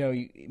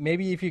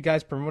 Maybe if you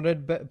guys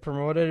promoted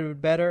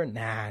it better,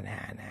 nah,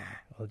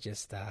 we'll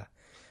just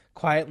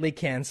quietly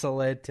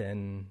cancel it,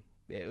 and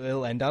it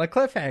will end on a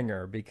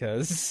cliffhanger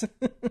because,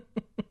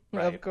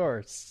 Right. of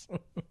course.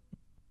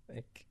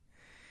 Like,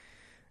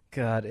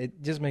 God,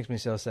 it just makes me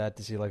so sad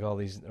to see like all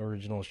these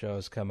original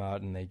shows come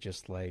out and they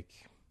just like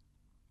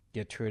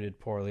get treated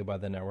poorly by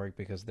the network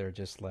because they're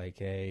just like,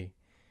 hey,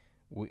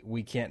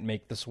 we can't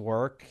make this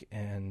work,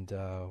 and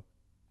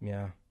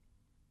yeah,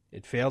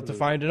 it failed to Absolutely.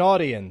 find an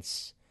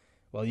audience.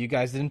 Well, you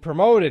guys didn't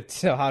promote it,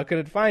 so how could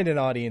it find an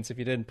audience if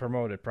you didn't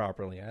promote it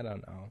properly? I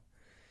don't know.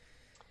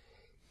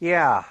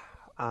 Yeah.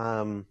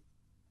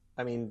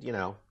 I mean,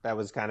 that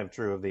was kind of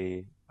true of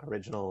the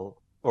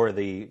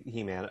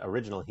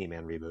original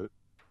He-Man reboot.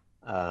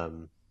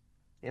 Um,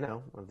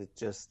 it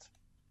just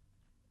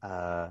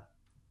uh,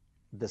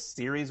 the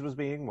series was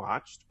being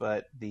watched,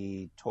 but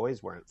the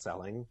toys weren't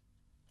selling,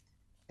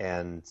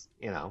 and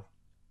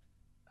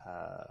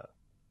uh,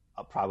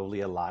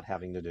 probably a lot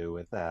having to do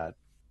with that.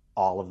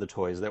 All of the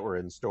toys that were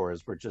in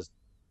stores were just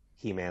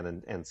He-Man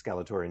and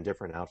Skeletor in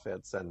different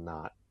outfits, and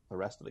not the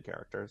rest of the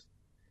characters.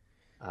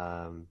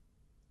 Um,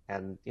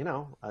 and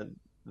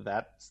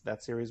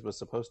that series was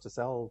supposed to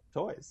sell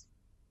toys,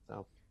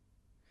 so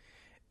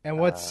And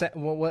uh,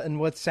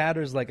 what's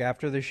sadder is like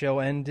after the show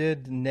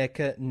ended,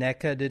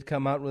 NECA did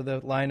come out with a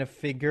line of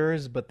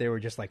figures, but they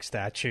were just like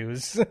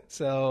statues.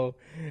 So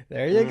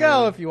there you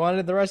go. mm, If you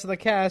wanted the rest of the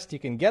cast, you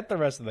can get the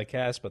rest of the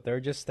cast, but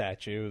they're just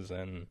statues.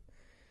 And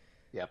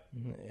yep,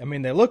 I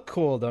mean, they look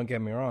cool. Don't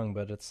get me wrong,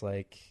 but it's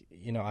like,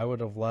 I would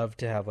have loved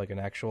to have like an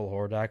actual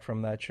Hordak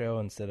from that show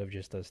instead of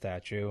just a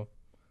statue.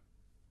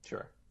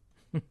 sure,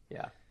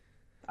 yeah.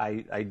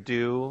 I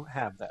do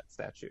have that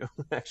statue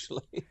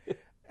actually.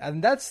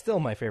 And that's still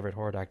my favorite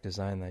Hordak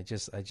design. I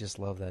just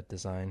love that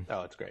design.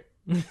 Oh, it's great.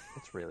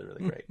 It's really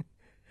really great.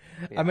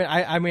 I Yeah, mean,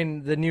 I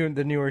mean the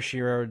newer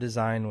Shiro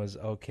design was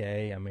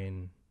okay. I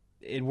mean,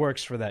 it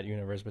works for that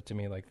universe, but to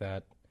me, like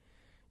that,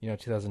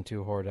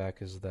 2002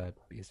 Hordak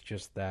is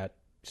just that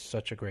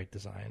such a great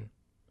design.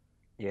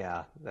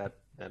 yeah. That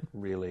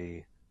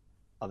really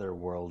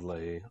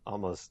otherworldly,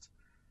 almost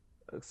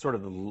sort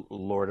of the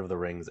Lord of the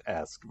Rings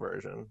esque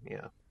version.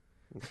 Yeah,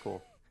 it's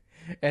cool.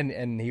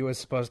 And he was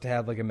supposed to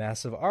have like a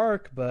massive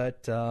arc,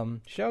 but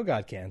show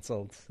got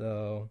canceled.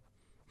 So,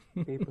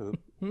 Beep boop.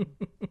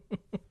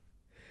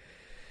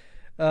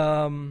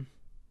 um,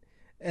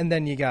 and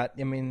then you got,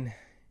 I mean,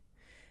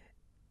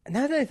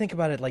 now that I think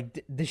about it,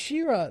 like the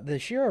Shira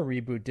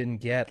reboot didn't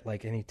get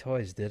like any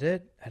toys, did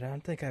it? I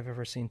don't think I've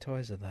ever seen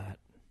toys of that.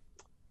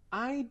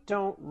 I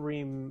don't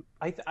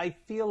I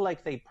feel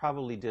like they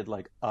probably did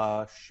like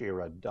a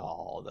Shira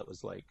doll that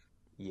was like,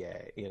 yeah,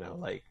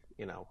 like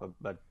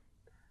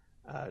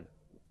a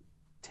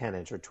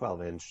 10-inch or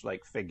 12-inch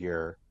like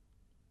figure,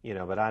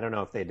 but I don't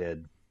know if they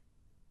did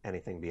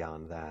anything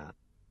beyond that.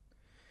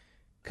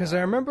 Because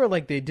I Um, remember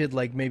like they did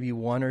like maybe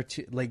one or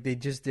two, like they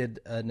just did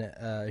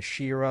a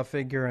Shira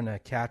figure and a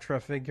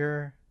Katra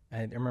figure.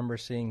 I remember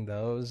seeing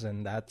those,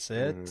 and that's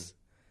mm, it.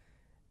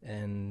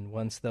 And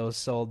once those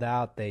sold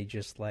out, they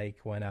just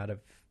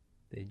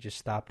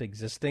stopped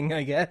existing,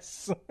 I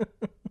guess.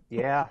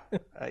 yeah,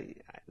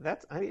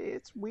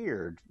 it's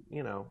weird,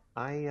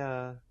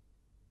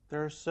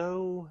 there are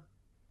so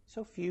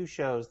few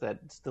shows that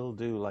still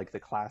do like the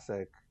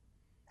classic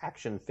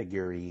action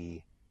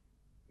figure-y,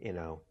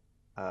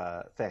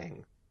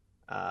 thing.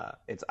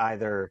 It's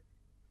either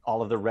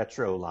all of the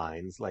retro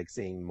lines, like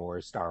seeing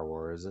more Star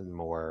Wars and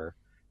more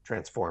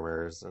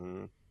Transformers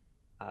and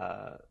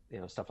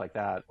stuff like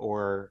that,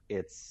 or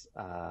it's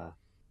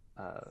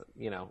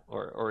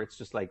or it's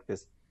just like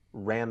this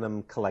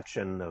random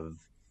collection of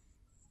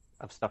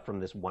of stuff from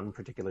this one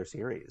particular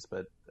series,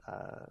 but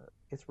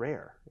it's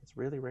rare. It's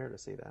really rare to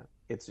see that.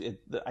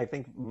 I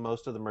think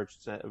most of the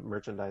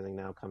merchandising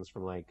now comes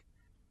from like,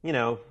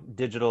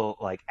 digital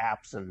like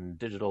apps and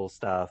digital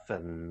stuff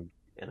and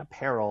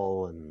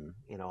apparel and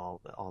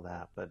all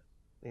that. But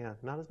yeah,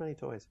 not as many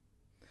toys.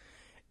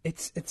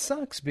 It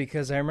sucks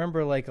because I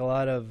remember like a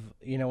lot of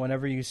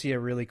whenever you see a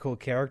really cool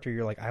character,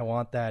 you're like, I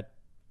want that,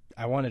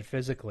 I want it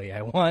physically,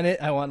 I want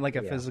it, I want like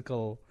a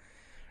physical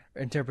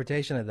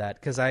interpretation of that,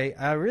 because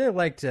I really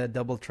liked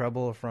Double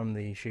Trouble from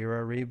the She-Ra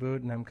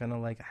reboot, and I'm kind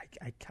of like,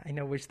 I kind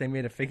of wish they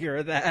made a figure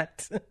of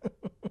that.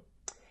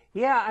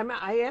 Yeah,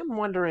 I am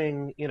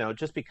wondering,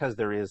 just because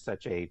there is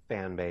such a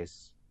fan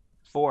base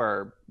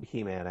for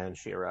He-Man and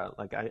She-Ra,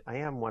 like I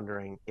am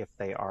wondering if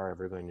they are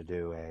ever going to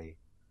do a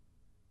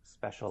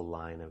special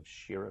line of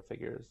She-Ra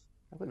figures.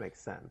 That would make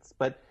sense.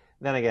 But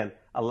then again,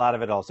 a lot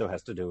of it also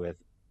has to do with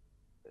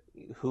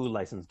who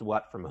licensed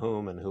what from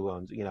whom and who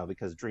owns,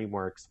 because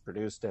DreamWorks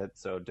produced it.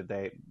 So did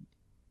they?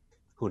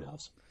 Who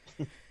knows?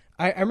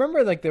 I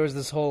remember like there was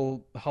this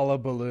whole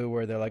hullabaloo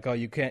where they're like, oh,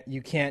 you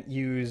can't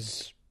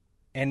use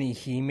any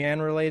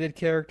He-Man related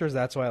characters.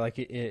 That's why like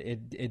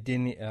it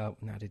didn't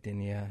not it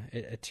didn't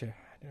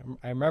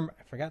I remember,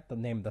 I forgot the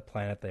name of the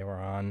planet they were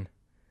on.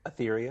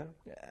 Etheria.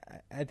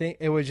 I think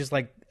it was just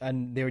like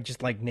they were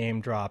just like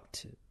name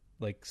dropped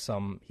like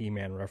some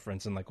He-Man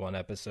reference in like one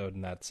episode,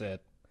 and that's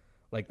it.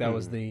 Like that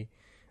was the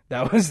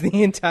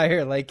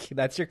entire, like,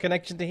 that's your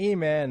connection to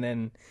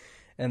He-Man,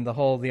 and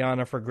the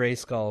Honor for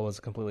Grayskull was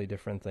a completely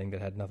different thing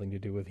that had nothing to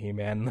do with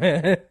He-Man.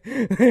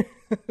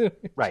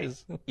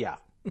 Right. Yeah.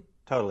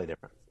 Totally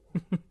different.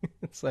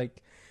 It's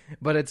like,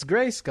 but it's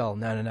Grayskull.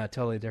 No,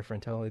 totally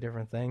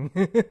different thing.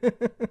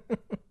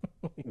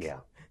 Yeah.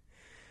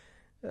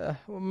 I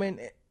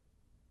mean,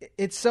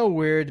 it's so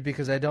weird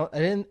because I don't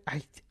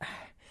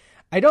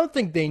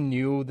think they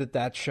knew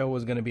that show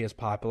was going to be as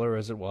popular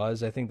as it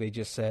was. I think they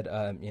just said,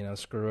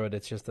 screw it.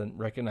 It's just a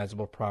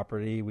recognizable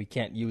property. We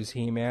can't use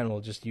He-Man.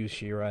 We'll just use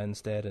She-Ra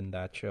instead. And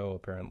that show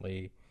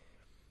apparently,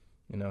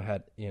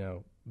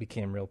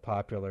 became real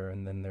popular.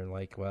 And then they're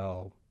like,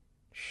 well,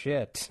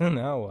 shit.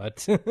 Now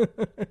what?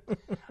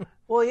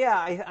 Well,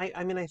 yeah.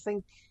 I mean, I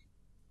think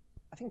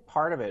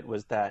part of it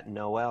was that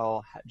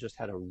Noel just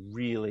had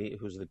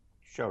who's the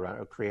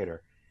showrunner,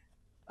 creator,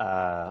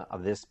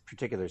 of this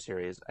particular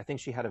series. I think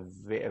she had a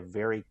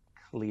very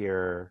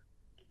clear.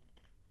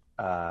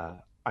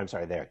 I'm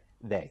sorry,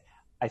 they.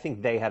 I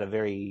think they had a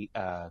very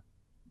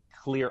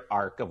clear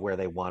arc of where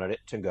they wanted it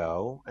to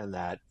go, and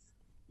that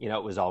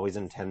it was always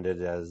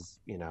intended as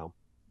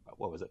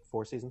what was it,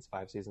 4 seasons,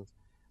 5 seasons?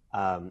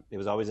 It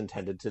was always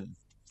intended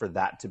for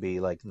that to be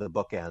like the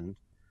bookend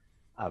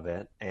of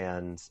it,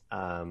 and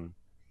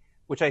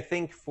which I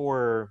think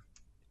for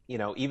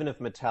even if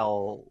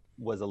Mattel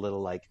was a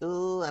little like,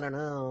 oh, I don't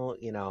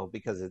know,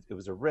 because it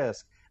was a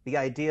risk. The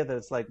idea that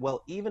it's like,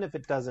 well, even if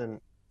it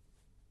doesn't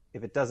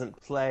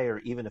play, or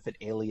even if it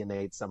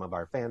alienates some of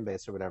our fan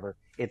base or whatever,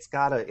 it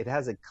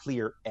has a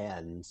clear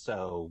end.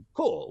 So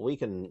cool, we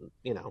can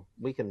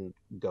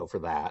go for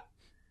that.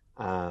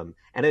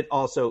 And it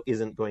also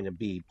isn't going to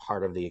be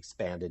part of the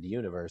expanded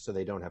universe, so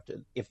they don't have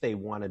to. If they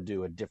want to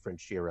do a different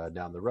She-Ra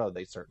down the road,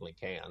 they certainly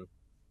can.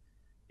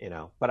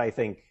 But I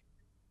think.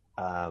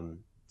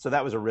 So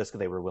that was a risk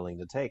they were willing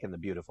to take, and the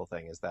beautiful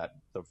thing is that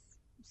the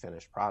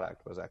finished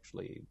product was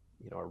actually,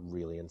 a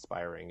really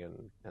inspiring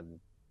and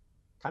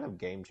kind of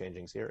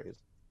game-changing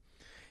series.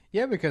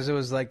 Yeah, because it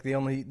was like the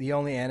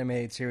only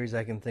animated series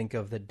I can think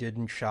of that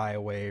didn't shy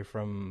away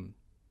from,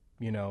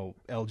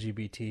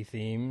 LGBT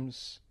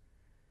themes.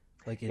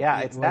 Like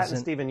it's that and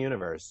Steven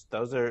Universe.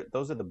 Those are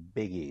the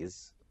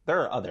biggies.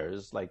 There are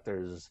others, like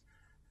there's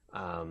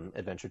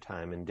Adventure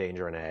Time and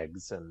Danger and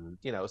Eggs, and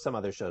some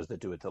other shows that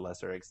do it to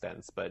lesser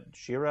extents. But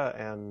She-Ra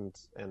and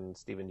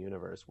Steven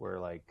Universe were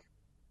like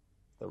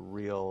the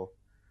real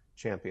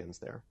champions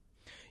there.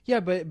 Yeah,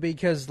 but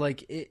because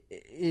like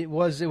it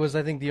was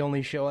I think the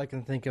only show I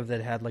can think of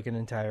that had like an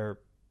entire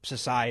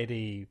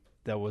society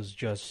that was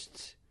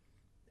just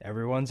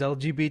everyone's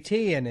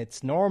LGBT and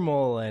it's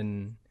normal,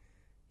 and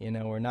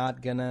we're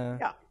not gonna.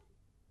 Yeah,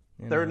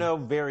 there are no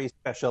very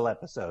special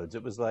episodes.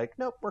 It was like,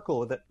 nope, we're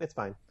cool with it. It's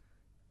fine.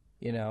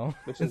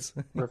 Which is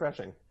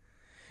refreshing.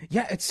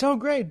 Yeah, it's so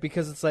great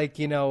because it's like,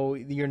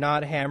 you're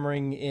not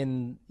hammering me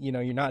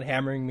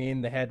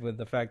in the head with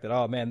the fact that,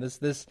 oh man, this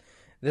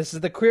is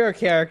the queer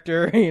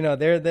character,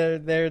 they're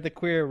the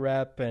queer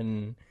rep,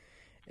 and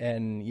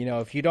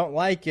if you don't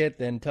like it,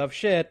 then tough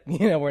shit,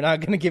 we're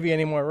not going to give you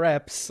any more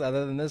reps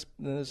other than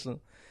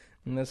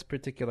this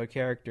particular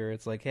character.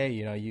 It's like, hey,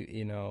 you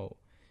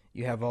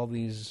have all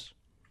these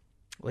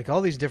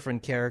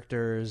different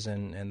characters,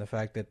 and the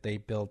fact that they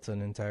built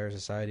an entire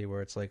society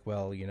where it's like,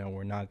 well,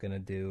 we're not going to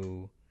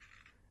do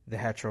the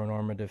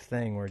heteronormative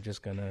thing. We're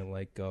just going to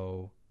like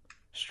go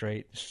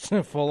straight,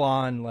 full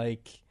on,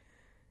 like,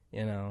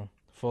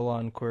 full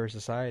on queer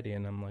society.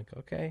 And I'm like,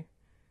 okay,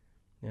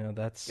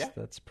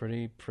 that's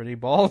pretty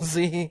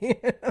ballsy,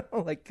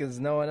 like, cause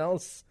no one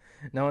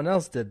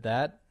else did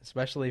that,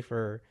 especially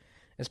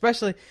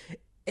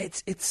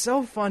It's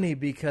so funny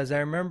because I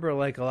remember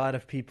like a lot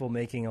of people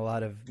making a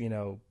lot of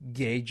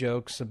gay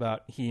jokes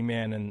about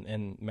He-Man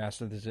and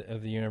Master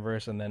of the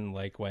Universe, and then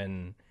like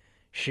when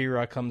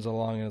She-Ra comes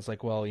along and it's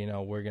like, well,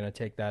 we're gonna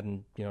take that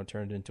and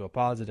turn it into a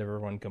positive.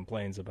 Everyone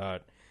complains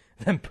about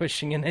them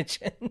pushing an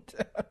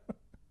agenda.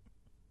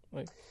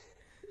 Like,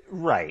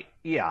 Right.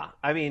 Yeah.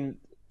 I mean,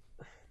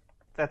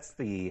 that's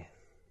the.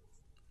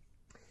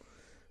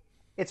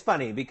 It's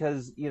funny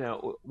because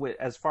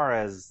as far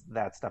as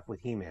that stuff with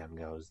He-Man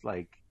goes,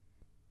 like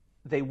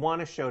they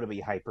want a show to be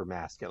hyper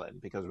masculine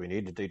because we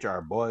need to teach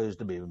our boys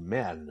to be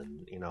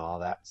men and all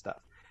that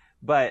stuff.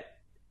 But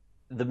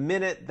the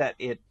minute that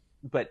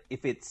but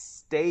if it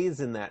stays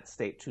in that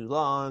state too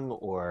long,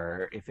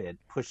 or if it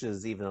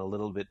pushes even a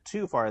little bit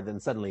too far, then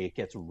suddenly it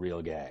gets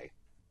real gay.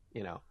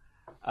 You know,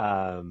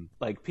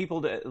 like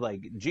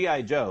like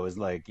GI Joe is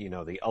like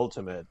the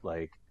ultimate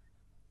like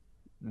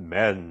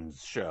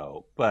men's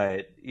show,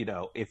 but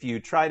if you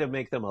try to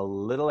make them a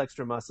little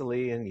extra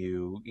muscly and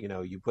you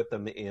put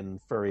them in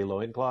furry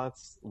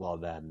loincloths, well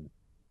then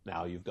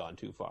now you've gone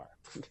too far.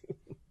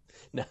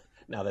 now,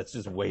 now that's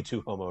just way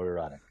too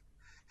homoerotic.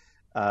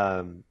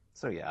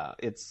 So yeah,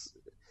 it's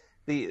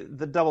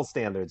the double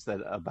standards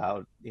that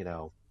about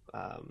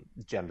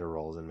gender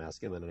roles and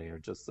masculinity are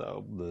just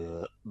so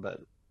bleh, but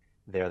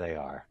there they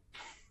are.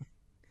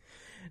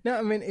 no,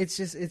 I mean it's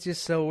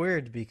just so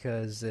weird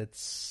because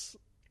it's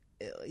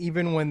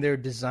even when they're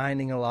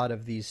designing a lot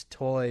of these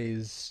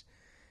toys,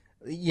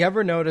 you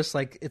ever notice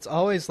like it's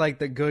always like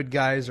the good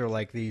guys are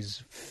like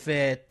these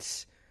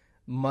fit,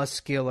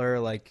 muscular,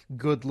 like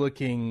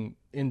good-looking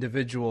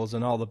individuals,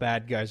 and all the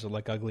bad guys are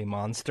like ugly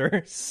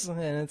monsters. And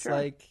it's Sure.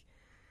 like,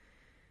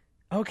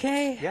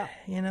 okay, Yeah.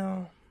 you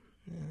know,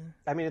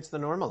 I mean, it's the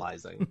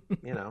normalizing.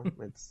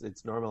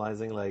 It's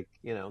normalizing. Like,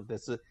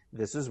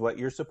 this is what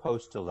you're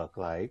supposed to look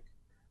like.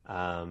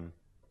 Um,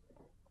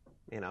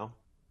 you know,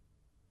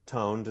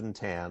 toned and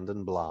tanned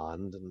and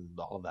blonde and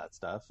all of that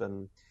stuff,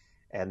 and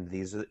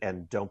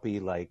don't be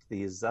like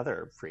these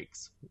other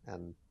freaks.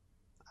 And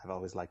I've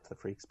always liked the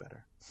freaks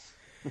better.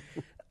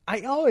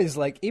 I always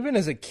like, even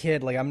as a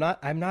kid, like I'm not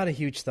a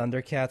huge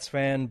Thundercats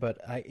fan, but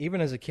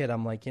even as a kid,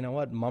 I'm like, you know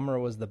what, Mummer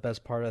was the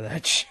best part of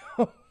that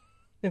show.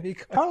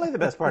 Totally the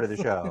best part of the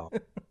Because show.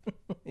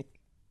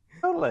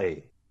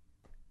 Totally.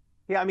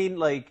 Yeah, I mean,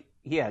 like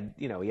he had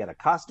a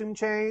costume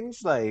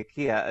change. Like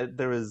he had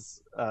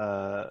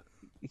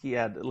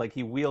like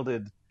he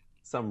wielded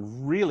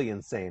some really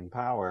insane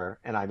power,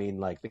 and I mean,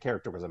 like the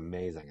character was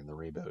amazing in the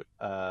reboot.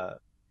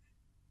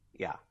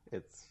 Yeah,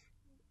 it's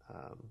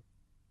um,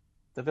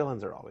 the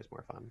villains are always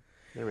more fun.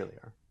 They really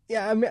are.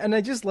 yeah, I mean, and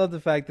I just love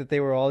the fact that they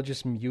were all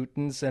just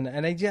mutants, and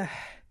I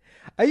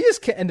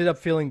just ended up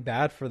feeling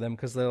bad for them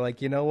because they're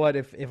like, you know what?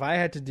 If I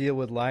had to deal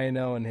with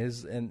Lion-O and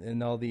his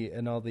and all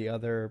the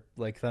other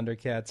like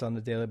Thundercats on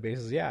a daily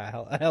basis, yeah,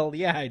 hell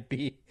yeah, I'd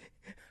be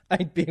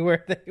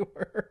where they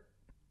were.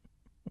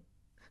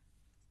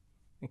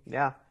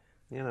 Yeah,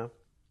 you know.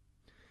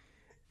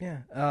 Yeah.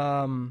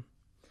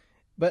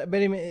 But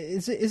I mean,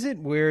 is it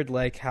weird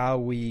like how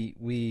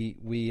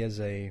we as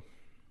a,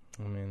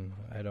 I mean,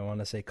 I don't want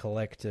to say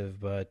collective,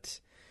 but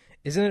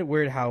isn't it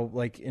weird how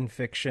like in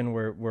fiction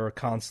we're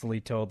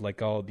constantly told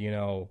like, oh,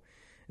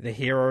 the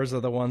heroes are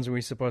the ones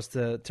we're supposed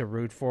to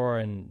root for,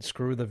 and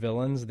screw the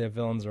villains. The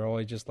villains are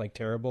always just like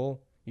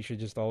terrible. You should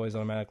just always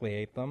automatically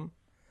hate them.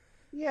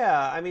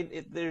 Yeah, I mean,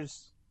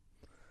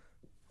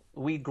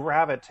 we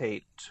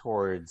gravitate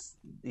towards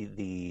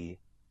the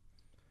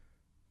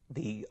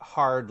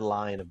hard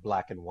line of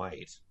black and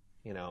white,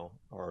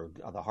 or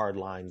the hard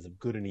lines of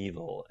good and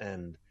evil,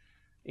 and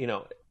you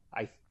know,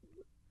 I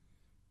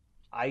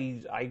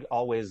I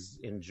always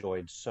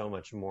enjoyed so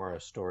much more a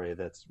story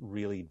that's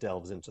really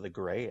delves into the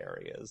gray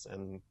areas,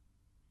 and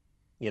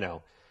you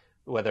know,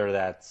 whether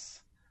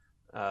that's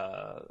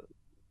uh,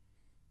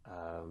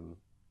 um,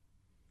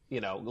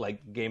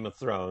 like Game of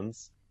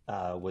Thrones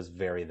was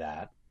very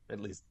that, at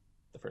least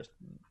the first,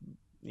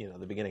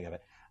 the beginning of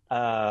it.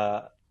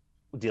 Uh,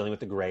 Dealing with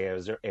the gray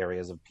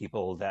areas of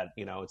people that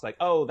it's like,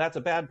 oh, that's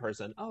a bad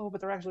person, oh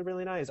but they're actually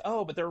really nice,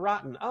 oh but they're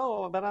rotten,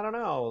 oh but I don't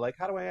know, like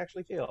how do I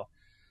actually feel,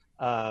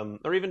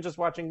 or even just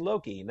watching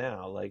Loki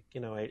now, like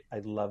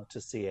I'd love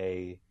to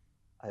see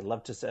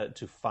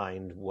to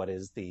find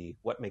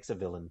what makes a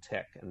villain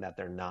tick, and that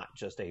they're not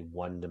just a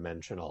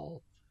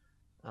one-dimensional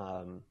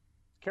um,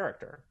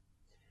 character.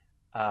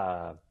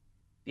 uh,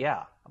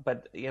 yeah,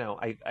 but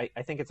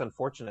I think it's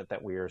unfortunate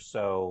that we are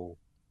so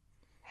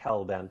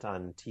hell bent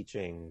on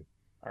teaching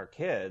our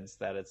kids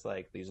that it's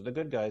like these are the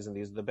good guys and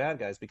these are the bad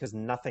guys, because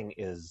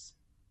nothing's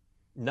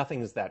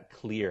that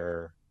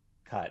clear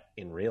cut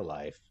in real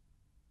life.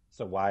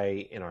 So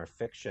why in our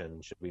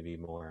fiction should we be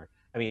more?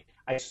 I mean,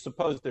 I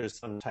suppose there's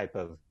some type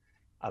of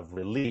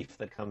relief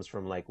that comes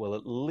from like, well,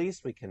 at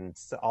least we can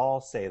all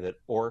say that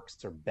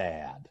orcs are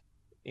bad,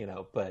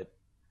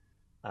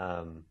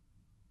 um,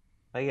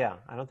 but yeah,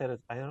 I don't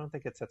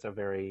think it sets a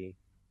very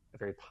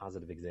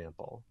positive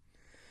example.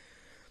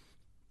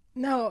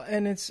 No,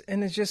 and it's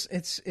just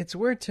it's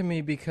weird to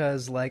me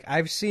because like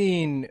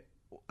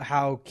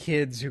how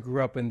kids who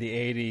grew up in the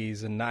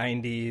 80s and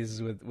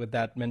 90s with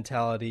that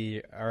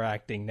mentality are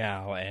acting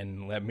now,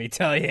 and let me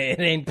tell you, it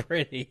ain't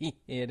pretty.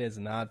 It is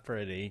not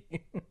pretty.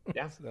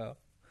 Yeah, so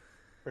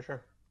for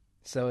sure.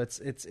 so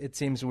it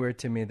seems weird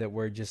to me that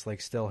we're just like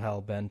still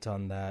hell bent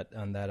on that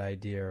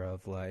idea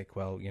of like,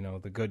 well,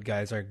 the good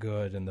guys are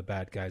good and the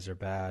bad guys are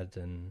bad,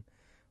 and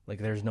like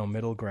there's no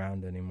middle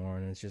ground anymore,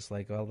 and it's just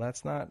like, well,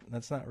 that's not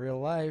real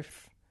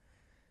life.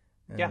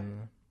 Yeah.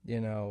 And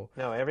No,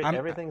 I'm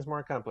everything's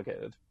more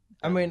complicated.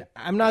 I mean,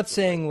 I'm not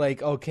saying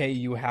like, okay,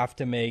 you have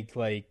to make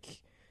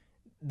like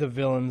the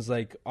villains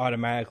like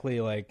automatically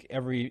like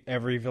every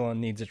villain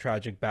needs a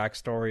tragic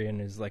backstory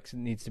and is like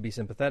needs to be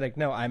sympathetic.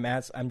 No,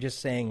 I'm just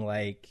saying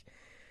like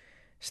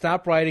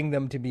stop writing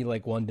them to be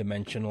like one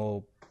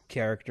dimensional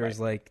characters.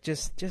 Right. Like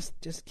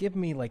just give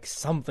me like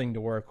something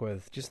to work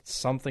with. Just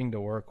something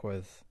to work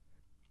with.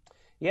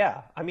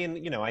 Yeah, I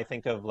mean, I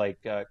think of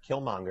like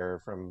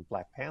Killmonger from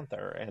Black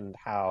Panther and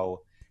how,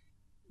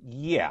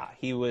 yeah,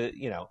 he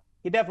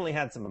definitely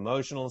had some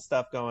emotional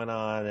stuff going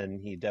on, and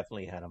he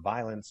definitely had a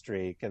violent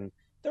streak, and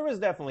there was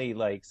definitely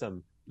like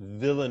some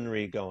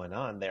villainry going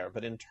on there.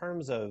 But in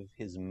terms of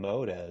his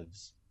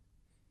motives,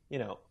 you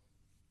know,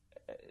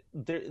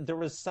 there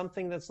was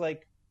something that's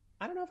like,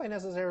 I don't know if I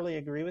necessarily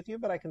agree with you,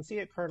 but I can see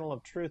a kernel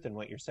of truth in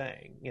what you're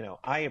saying.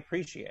 I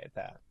appreciate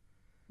that.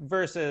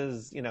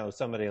 Versus,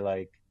 somebody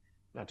like,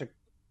 not to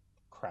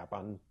crap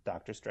on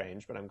Doctor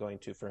Strange, but I'm going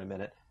to for a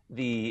minute.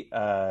 The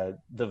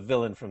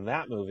villain from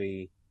that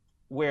movie,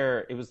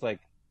 where it was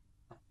like,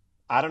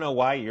 I don't know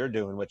why you're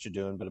doing what you're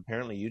doing, but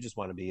apparently you just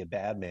want to be a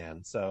bad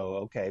man. So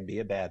okay, be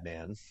a bad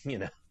man.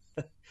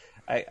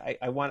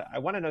 I want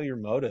to know your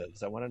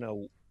motives. I want to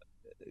know,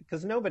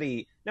 because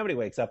nobody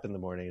wakes up in the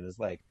morning and is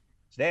like,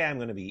 today I'm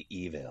going to be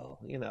evil.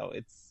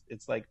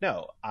 It's like,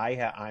 no,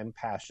 I'm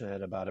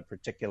passionate about a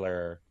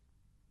particular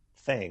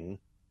thing,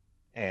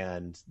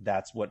 and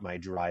that's what my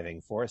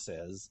driving force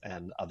is,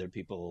 and other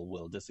people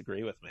will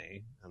disagree with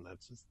me, and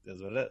that's just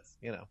is what it is.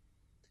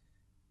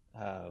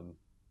 um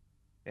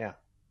yeah.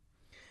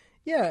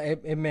 Yeah,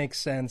 it makes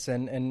sense,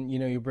 and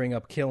you bring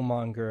up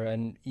Killmonger,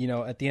 and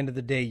at the end of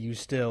the day,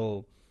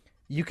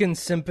 you can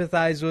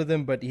sympathize with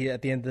him, but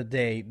at the end of the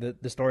day,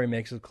 the story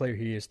makes it clear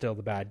he is still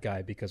the bad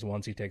guy, because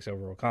once he takes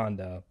over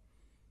Wakanda,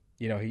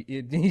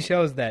 he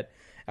shows that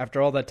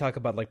after all that talk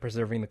about like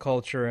preserving the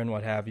culture and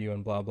what have you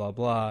and blah blah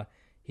blah,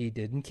 he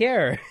didn't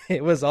care.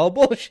 It was all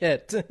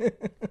bullshit.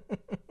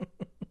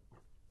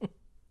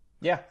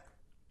 Yeah,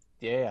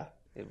 yeah.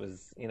 It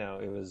was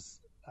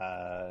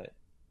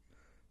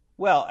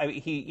well, I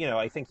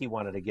think he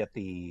wanted to get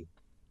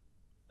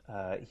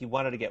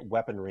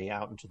weaponry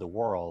out into the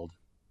world,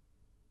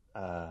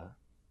 uh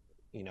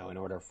in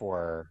order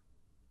for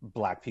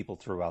black people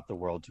throughout the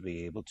world to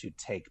be able to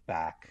take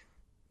back,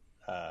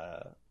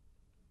 uh,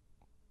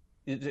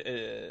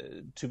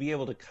 to be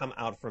able to come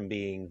out from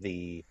being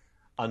the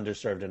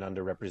underserved and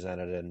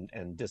underrepresented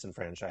and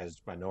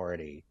disenfranchised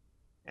minority,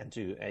 and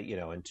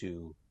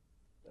to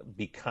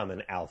become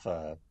an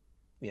alpha,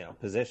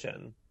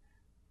 position,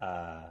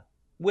 uh,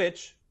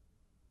 which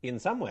in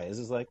some ways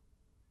is like,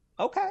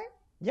 okay,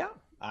 yeah,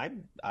 I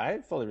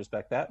fully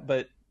respect that,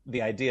 but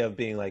the idea of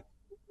being like,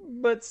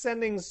 but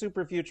sending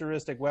super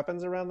futuristic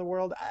weapons around the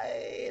world,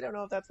 I don't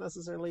know if that's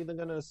necessarily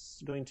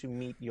going to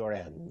meet your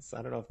ends.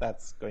 I don't know if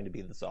that's going to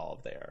be the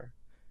solve there.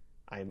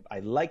 I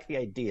like the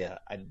idea.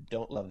 I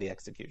don't love the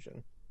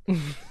execution.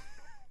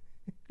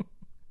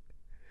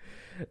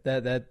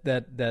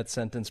 That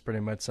sentence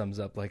pretty much sums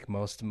up like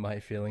most of my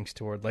feelings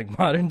toward like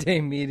modern day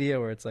media,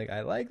 where it's like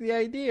I like the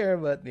idea,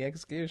 but the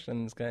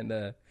execution is kind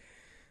of,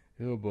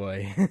 oh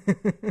boy.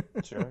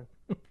 Sure.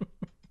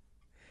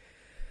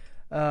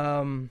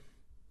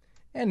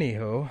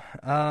 Anywho,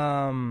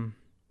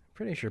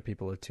 pretty sure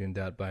people are tuned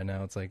out by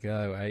now. It's like,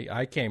 oh,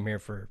 I came here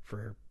for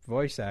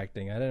voice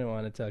acting. I didn't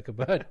want to talk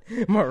about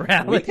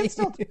morality.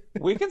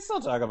 We can still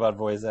talk about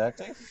voice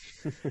acting.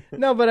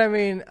 No, but I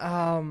mean,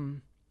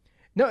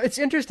 no, it's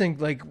interesting.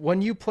 Like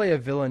when you play a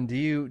villain, do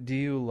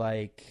you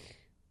like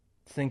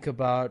think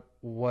about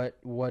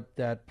what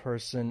that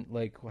person,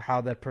 like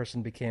how that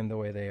person became the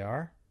way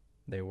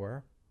they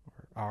were,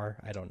 or are?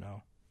 I don't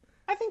know.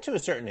 I think to a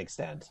certain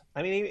extent.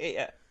 I mean,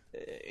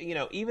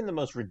 even the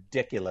most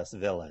ridiculous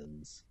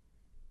villains,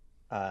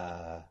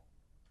 uh,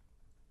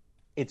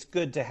 it's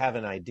good to have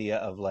an idea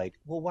of like,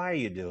 well, why are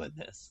you doing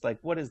this? Like,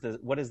 what is this?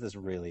 What is this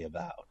really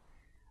about?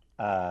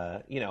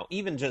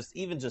 Even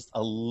just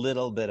a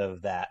little bit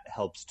of that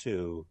helps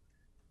to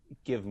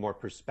give more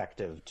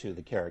perspective to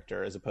the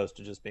character, as opposed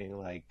to just being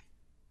like,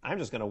 I'm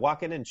just going to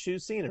walk in and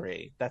choose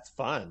scenery. That's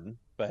fun,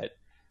 but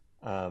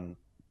um,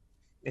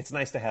 it's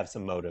nice to have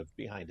some motive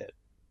behind it.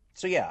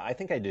 So yeah, I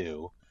think I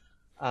do.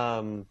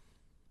 Um,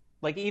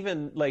 like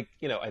even like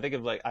I think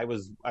of like I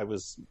was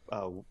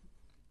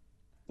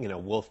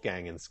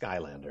Wolfgang in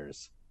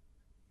Skylanders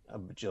a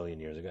bajillion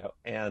years ago,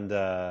 and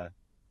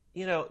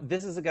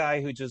this is a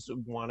guy who just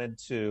wanted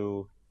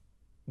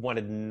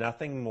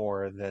nothing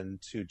more than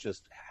to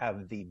just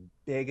have the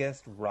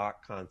biggest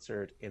rock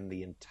concert in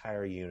the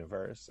entire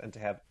universe and to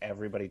have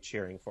everybody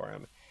cheering for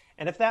him.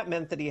 And if that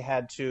meant that he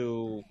had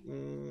to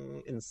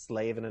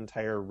enslave an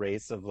entire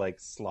race of like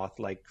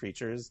sloth-like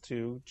creatures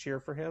to cheer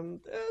for him,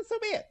 so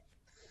be it.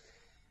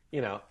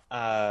 You know,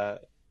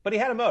 but he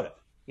had a motive.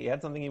 He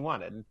had something he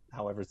wanted,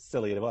 however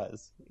silly it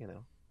was.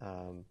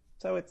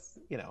 So it's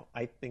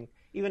I think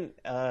even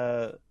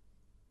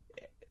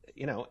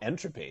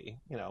entropy.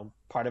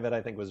 Part of it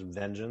I think was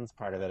vengeance.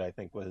 Part of it I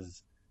think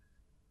was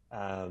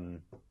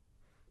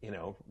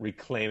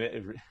reclaim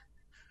it,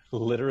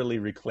 literally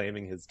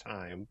reclaiming his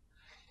time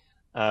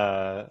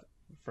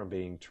from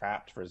being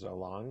trapped for so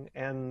long,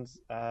 and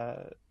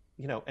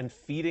and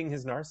feeding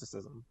his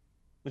narcissism,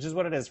 which is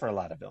what it is for a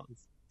lot of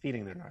villains,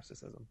 feeding their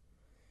narcissism.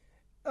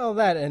 Oh,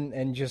 that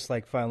and just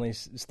like finally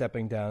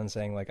stepping down and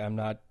saying like I'm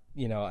not,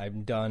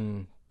 I'm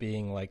done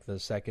being like the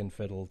second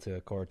fiddle to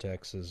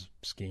Cortex's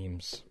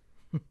schemes.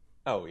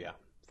 Oh yeah,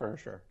 for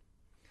sure.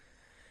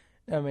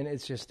 I mean,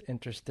 it's just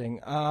interesting.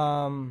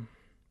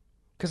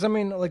 Because I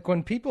mean, like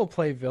when people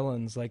play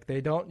villains, like they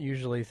don't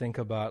usually think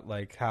about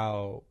like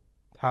how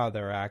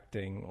they're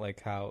acting,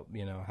 like how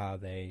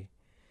they,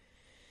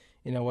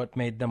 what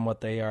made them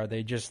what they are.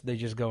 They just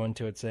go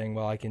into it saying,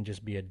 well, I can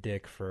just be a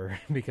dick for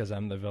because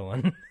I'm the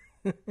villain.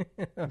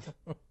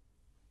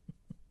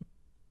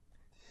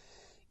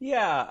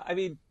 Yeah, I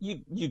mean,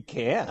 you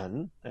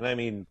can, and I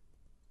mean,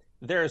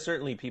 there are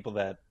certainly people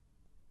that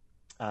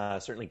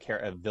certainly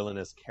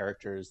villainous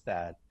characters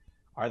that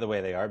are the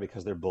way they are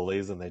because they're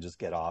bullies and they just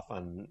get off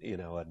on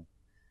and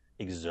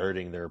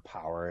exerting their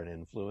power and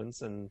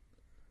influence, and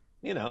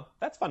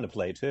that's fun to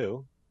play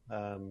too.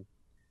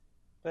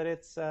 But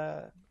it's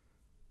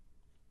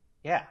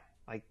yeah,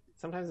 like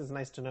sometimes it's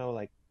nice to know,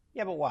 like,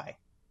 yeah, but why?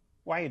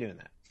 Why are you doing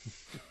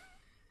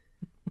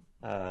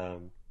that?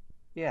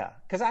 Yeah,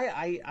 because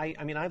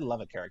I mean, I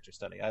love a character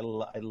study. I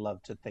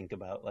love to think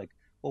about like,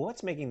 well,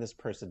 what's making this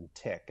person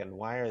tick, and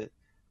what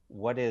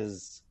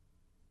is,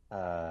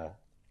 what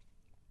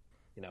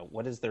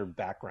is their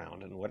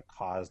background and what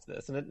caused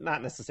this, and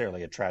not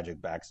necessarily a tragic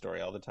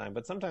backstory all the time,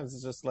 but sometimes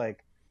it's just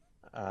like,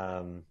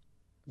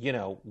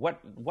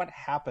 what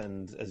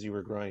happened as you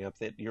were growing up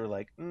that you're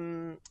like,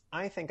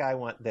 I think I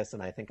want this,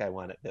 and I think I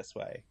want it this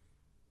way.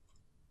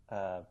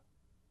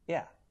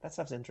 Yeah, that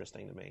stuff's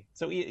interesting to me.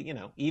 So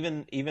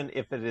even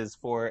if it is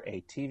for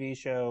a TV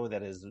show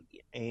that is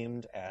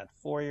aimed at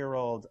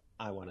 4-year-olds,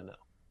 I want to know.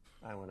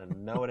 I want to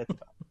know what it's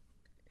about.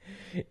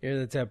 You're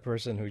the type of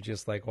person who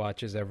just like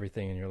watches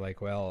everything, and you're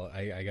like, well,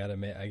 I gotta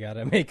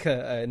make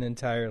an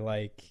entire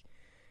like,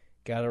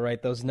 gotta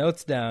write those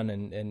notes down,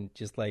 and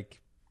just like,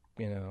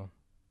 I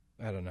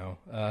don't know,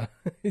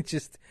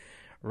 just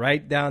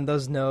write down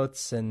those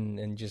notes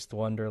and just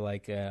wonder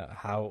like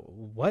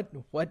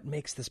what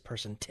makes this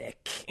person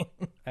tick.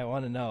 I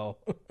want to know.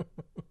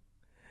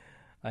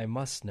 I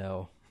must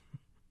know.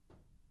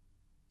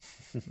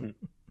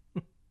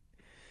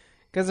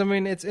 Because I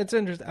mean, it's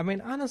interesting. I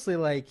mean, honestly,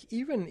 like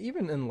even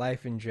in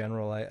life in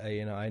general,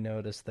 I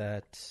notice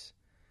that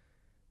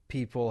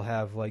people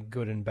have like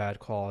good and bad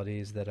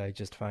qualities that I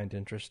just find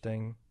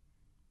interesting.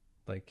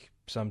 Like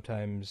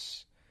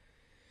sometimes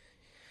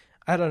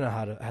I don't know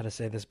how to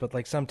say this, but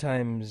like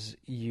sometimes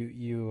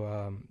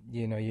you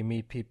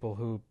meet people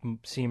who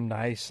seem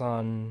nice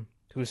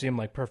who seem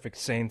like perfect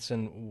saints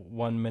in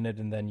 1 minute,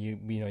 and then you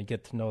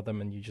get to know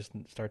them and you just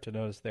start to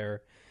notice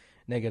their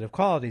negative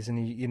qualities,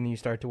 and you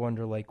start to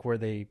wonder like were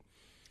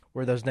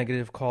those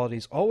negative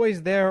qualities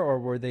always there, or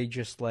were they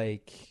just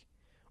like,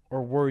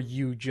 or were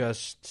you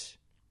just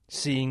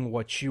seeing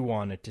what you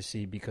wanted to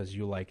see because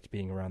you liked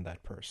being around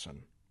that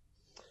person?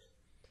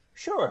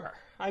 Sure.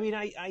 I mean,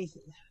 I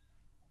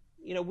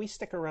we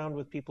stick around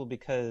with people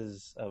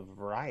because of a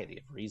variety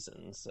of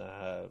reasons,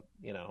 and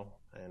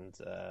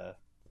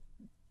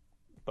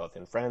both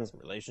in friends,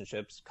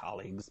 relationships,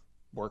 colleagues,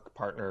 work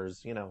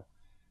partners,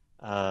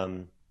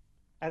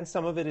 and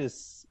some of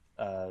it's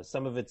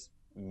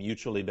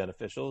mutually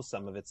beneficial,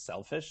 some of it's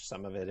selfish,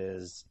 some of it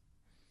is,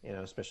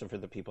 especially for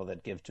the people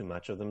that give too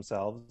much of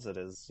themselves, it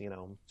is,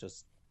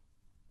 just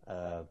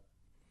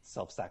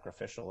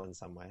self-sacrificial in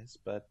some ways.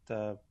 But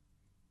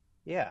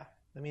yeah,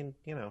 I mean,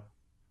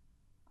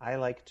 I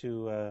like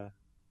to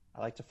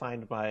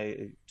find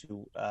my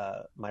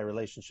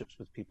relationships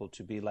with people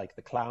to be like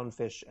the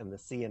clownfish and the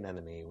sea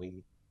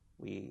anemone.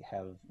 We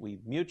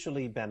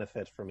mutually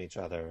benefit from each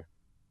other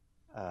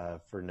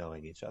for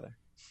knowing each other.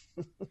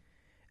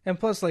 And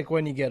plus, like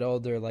when you get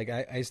older, like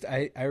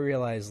I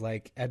realize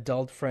like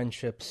adult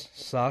friendships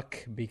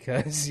suck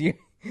because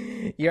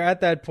you're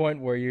at that point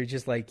where you're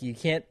just like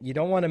you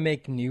don't want to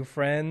make new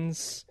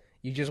friends.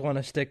 You just want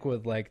to stick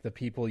with like the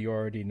people you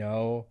already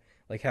know,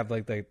 like have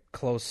like the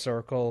close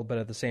circle, but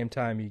at the same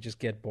time you just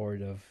get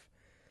bored of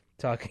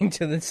talking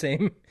to the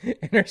same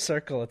inner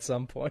circle at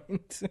some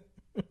point.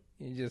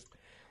 You just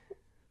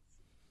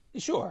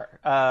Sure.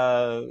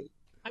 I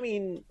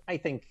mean, I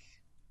think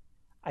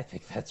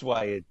that's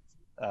why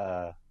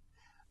that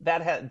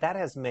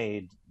has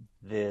made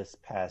this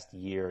past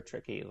year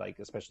tricky, like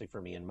especially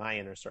for me in my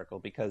inner circle,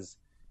 because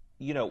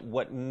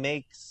what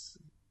makes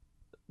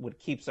what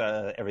keeps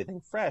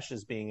everything fresh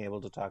is being able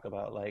to talk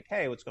about like,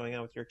 hey, what's going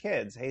on with your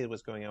kids? Hey,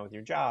 what's going on with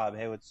your job?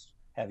 Hey, what's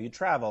have you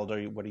traveled?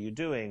 Or what are you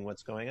doing?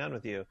 What's going on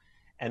with you?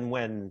 And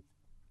when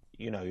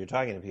you're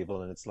talking to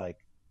people and it's like,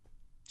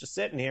 just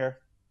sitting here,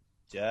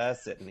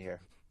 just sitting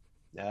here,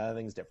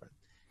 nothing's different.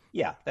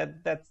 Yeah,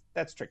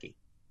 that's tricky.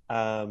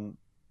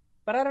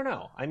 But I don't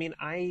know. I mean,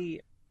 I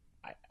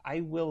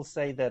will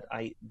say that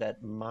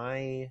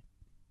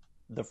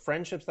the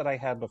friendships that I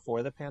had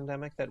before the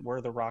pandemic that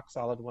were the rock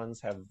solid ones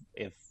have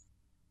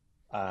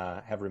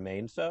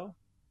remained so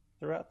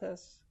throughout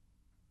this.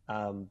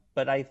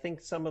 But I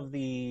think some of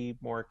the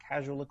more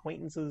casual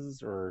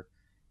acquaintances or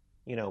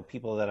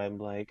people that I'm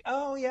like,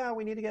 oh yeah,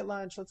 we need to get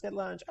lunch. Let's get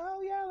lunch.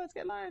 Oh yeah, let's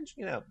get lunch.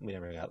 We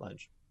never got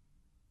lunch,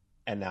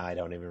 and now I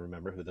don't even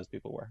remember who those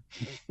people were.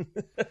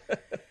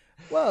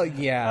 Well,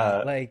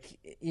 yeah,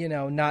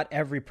 not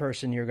every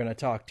person you're going to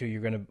talk to,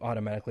 you're going to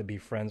automatically be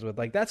friends with.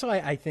 Like, that's why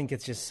I think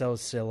it's just so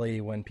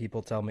silly when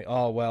people tell me,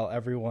 oh, well,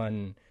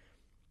 everyone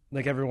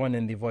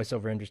in the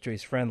voiceover industry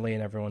is friendly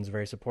and everyone's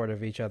very supportive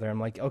of each other. I'm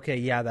like, okay,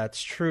 yeah,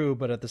 that's true.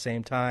 But at the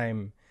same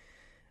time,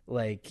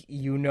 like,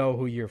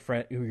 who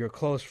your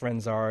close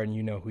friends are, and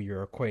who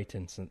your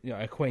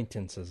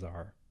acquaintances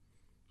are.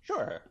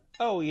 Sure.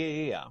 Oh,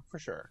 yeah, for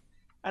sure.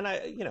 And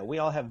we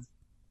all have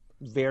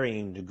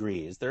varying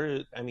degrees.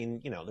 There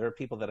are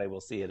people that I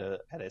will see at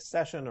a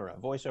session or a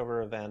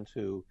voiceover event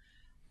who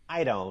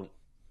I don't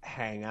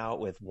hang out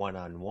with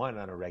one-on-one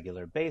on a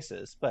regular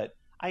basis, but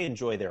I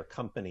enjoy their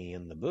company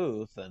in the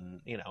booth,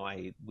 and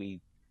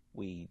we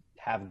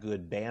have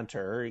good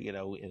banter, in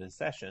a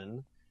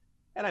session,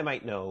 and I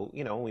might know,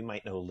 we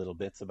might know little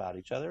bits about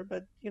each other,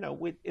 but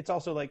it's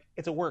also like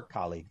it's a work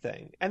colleague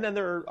thing. And then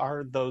there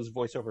are those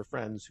voiceover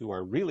friends who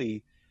are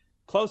really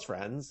close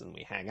friends, and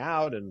we hang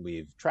out, and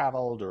we've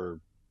traveled or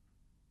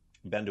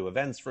been to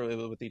events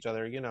with each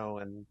other,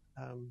 and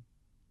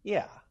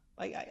yeah,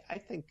 like I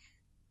think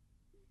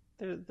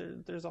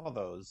there's all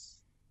those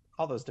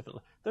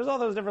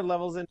different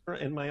levels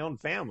in my own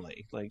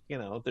family. Like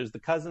there's the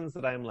cousins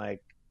that I'm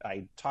like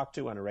I talk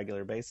to on a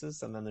regular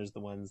basis, and then there's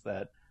the ones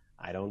that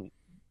I don't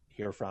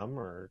hear from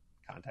or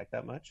contact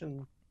that much,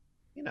 and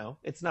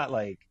it's not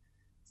like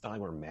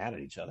we're mad at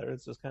each other.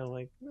 It's just kind of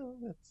like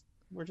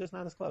we're just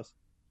not as close.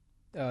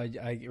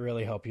 I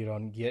really hope you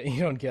don't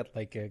get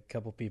like a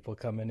couple people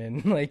coming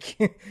in, like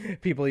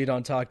people you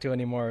don't talk to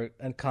anymore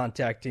and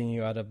contacting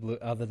you out of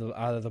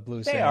the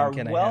blue. They are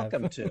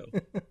welcome to.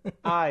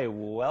 I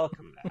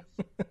welcome that.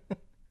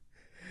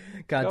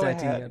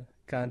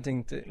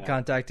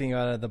 Contacting you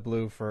out of the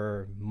blue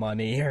for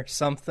money or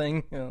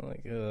something.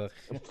 Like, ugh.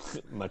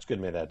 Much good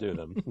may that do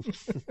them.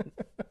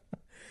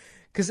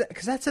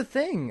 Because that's a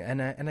thing,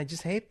 and I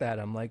just hate that.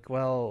 I'm like,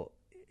 well,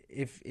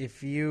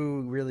 if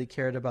you really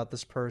cared about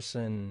this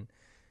person,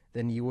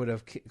 then you would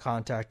have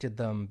contacted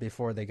them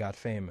before they got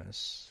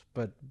famous.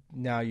 But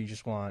now you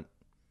just want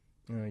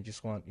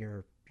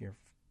your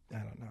I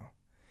don't know.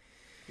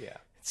 Yeah,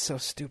 it's so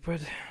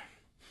stupid.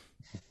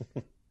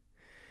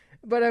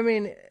 But I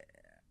mean,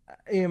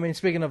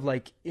 speaking of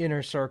like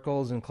inner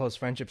circles and close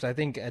friendships, I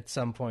think at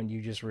some point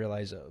you just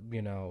realize,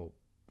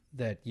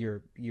 that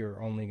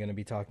you're only going to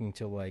be talking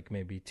to like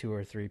maybe 2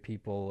 or 3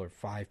 people or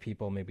 5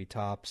 people, maybe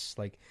tops.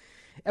 Like,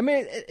 I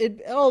mean,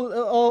 it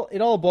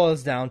all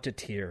boils down to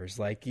tiers.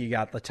 Like, you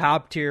got the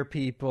top tier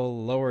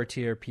people, lower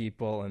tier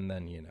people, and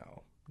then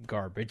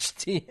garbage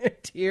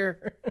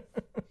tier.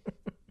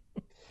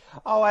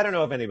 Oh, I don't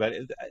know if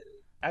anybody.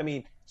 I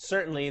mean,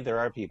 certainly there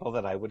are people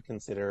that I would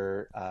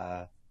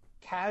consider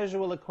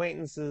casual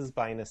acquaintances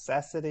by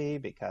necessity,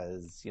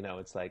 because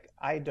it's like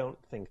I don't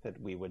think that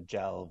we would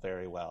gel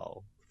very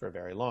well for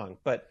very long.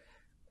 But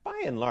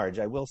by and large,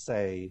 I will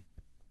say,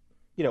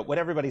 what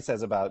everybody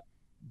says about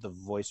the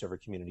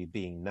voiceover community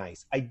being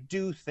nice, I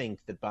do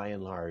think that by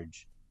and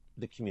large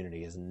the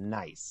community is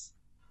nice.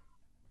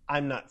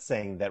 I'm not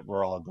saying that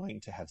we're all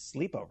going to have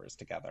sleepovers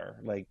together,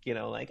 like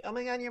like, oh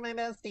my god, you're my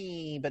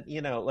bestie, but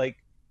like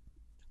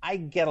I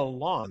get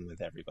along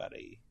with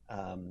everybody,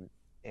 and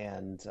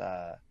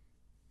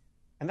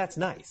that's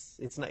nice.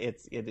 It's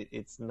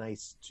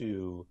nice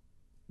to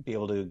be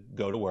able to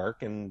go to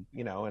work and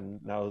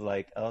and know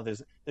like, oh,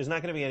 there's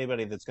not going to be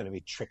anybody that's going to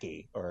be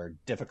tricky or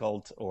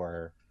difficult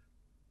or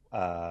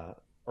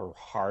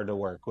hard to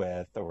work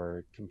with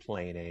or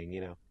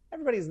complaining.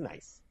 Everybody's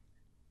nice.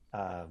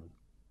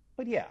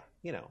 But yeah,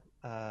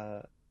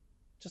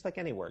 just like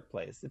any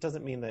workplace, it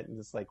doesn't mean that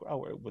it's like,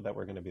 that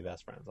we're going to be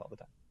best friends all the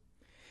time.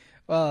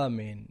 Well, I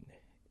mean,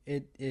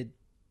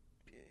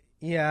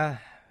 yeah,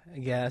 I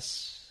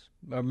guess.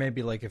 Or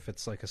maybe like if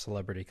it's like a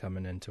celebrity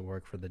coming in to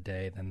work for the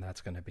day, then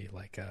that's going to be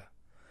like a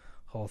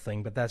whole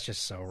thing. But that's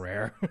just so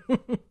rare.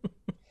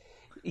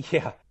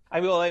 Yeah. I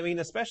mean,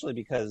 especially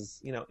because,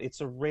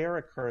 it's a rare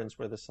occurrence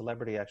where the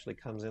celebrity actually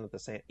comes in at the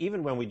same,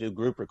 even when we do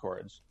group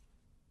records,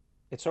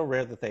 it's so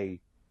rare that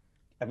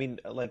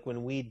like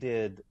when we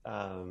did,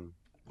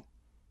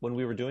 when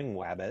we were doing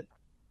Wabbit,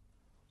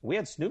 we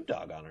had Snoop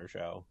Dogg on our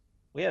show.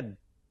 I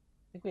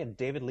think we had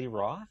David Lee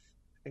Roth.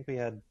 Is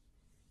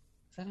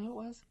that who it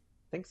was?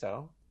 I think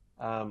so.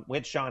 We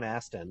had Sean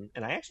Astin,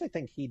 and I actually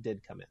think he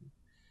did come in.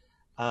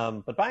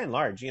 But by and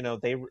large,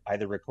 they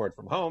either record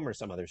from home or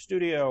some other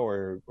studio,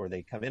 or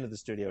they come into the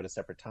studio at a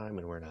separate time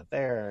and we're not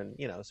there, and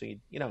so you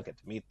don't get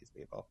to meet these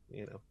people,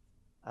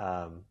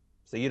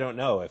 so you don't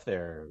know if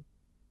they're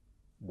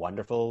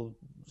wonderful,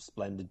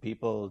 splendid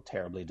people,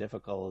 terribly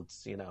difficult,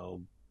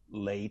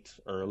 late,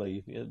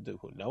 early,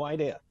 no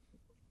idea.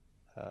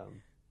 Well,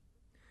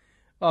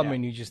 I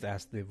mean, you just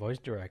ask the voice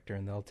director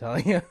and they'll tell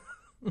you.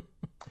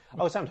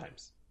 Oh,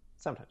 sometimes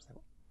they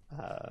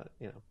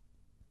will.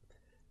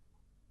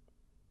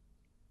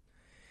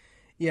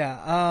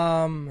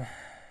 Yeah.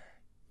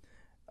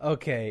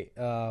 Okay.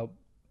 I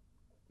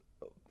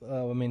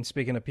mean,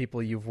 speaking of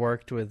people you've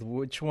worked with,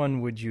 which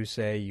one would you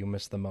say you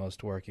miss the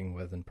most working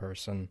with in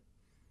person?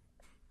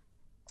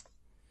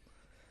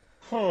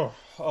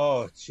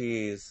 Oh,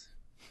 geez.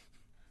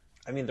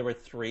 I mean, there were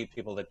three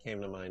people that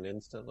came to mind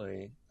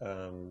instantly.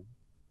 I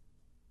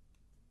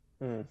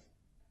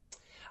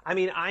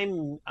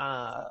mean,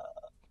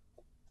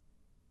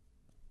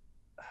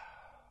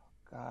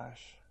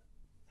 gosh.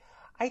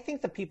 I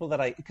think the people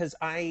that because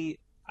I'm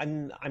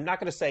not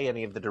going to say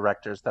any of the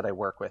directors that I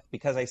work with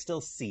because I still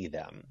see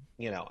them.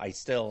 I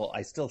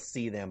still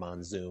see them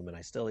on Zoom and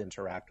I still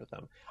interact with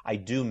them. I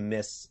do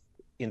miss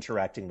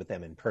interacting with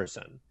them in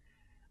person.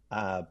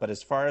 But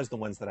as far as the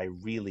ones that I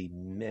really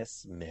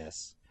miss,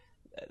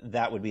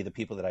 that would be the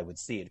people that I would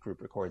see at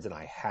group records, and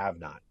I have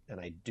not, and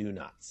I do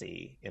not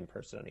see in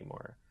person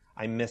anymore.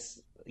 I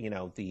miss,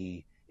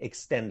 the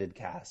extended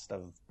cast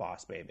of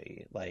Boss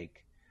Baby,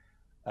 like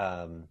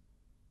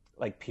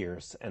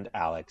Pierce and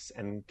Alex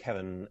and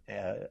Kevin,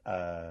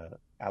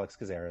 Alex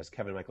Cazares,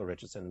 Kevin Michael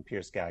Richardson,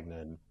 Pierce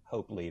Gagnon,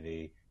 Hope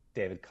Levy,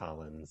 David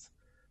Collins.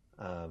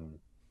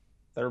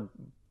 They're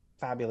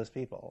fabulous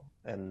people.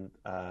 And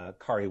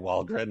Kari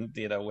Wahlgren,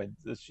 when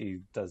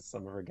she does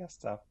some of her guest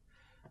stuff.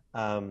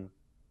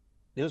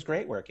 It was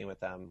great working with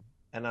them.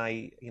 And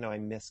I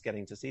miss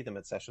getting to see them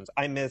at sessions.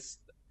 I miss,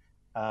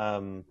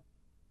 I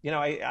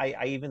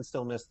even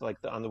still miss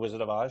on the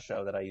Wizard of Oz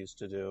show that I used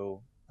to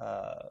do.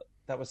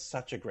 That was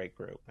such a great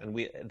group, and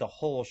the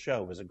whole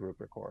show was a group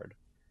record,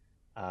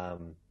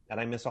 and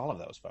I miss all of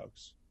those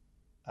folks.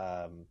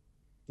 I'm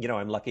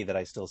lucky that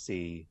I still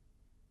see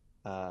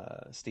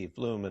Steve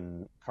Bloom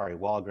and Kari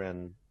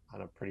Wahlgren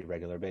on a pretty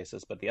regular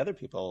basis, but the other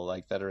people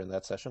that are in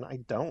that session, I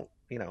don't.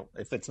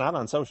 If it's not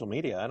on social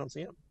media, I don't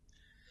see them.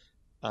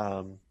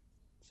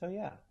 So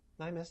yeah,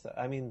 I miss that.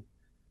 I mean,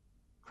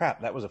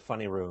 crap, that was a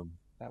funny room.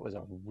 That was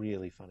a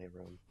really funny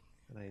room,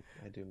 and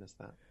I do miss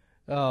that.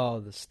 Oh,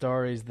 the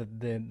stories that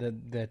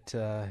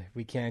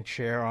we can't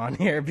share on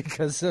here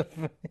because of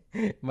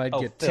it might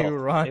get filth. Too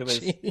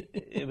raunchy.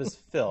 It was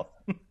filth.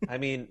 I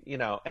mean,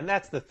 and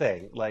that's the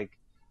thing.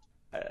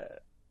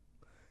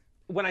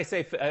 When I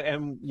say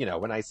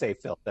when I say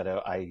filth, that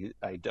I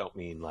don't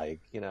mean that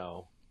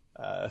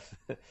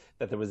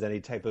there was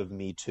any type of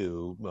Me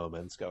Too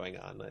moments going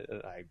on.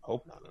 I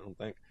hope not. I don't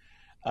think.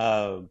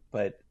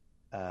 But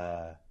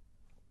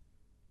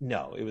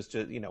no, it was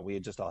just, we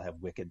just all have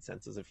wicked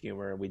senses of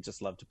humor, and we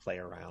just love to play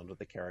around with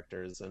the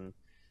characters and,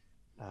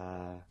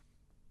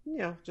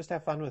 just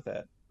have fun with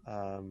it.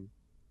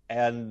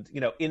 And,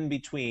 in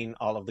between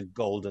all of the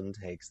golden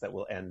takes that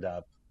will end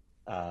up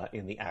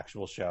in the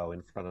actual show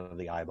in front of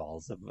the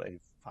eyeballs of a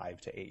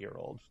 5 to 8 year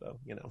old. So,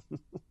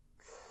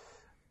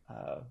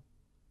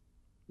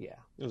 yeah,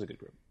 it was a good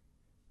group.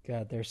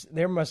 God,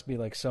 there must be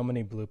so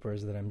many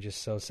bloopers that I'm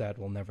just so sad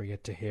we'll never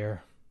get to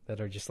hear, that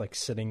are just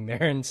sitting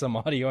there in some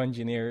audio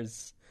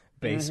engineer's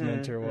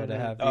basement or what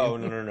have you. Oh,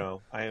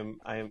 no.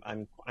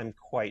 I'm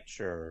quite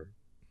sure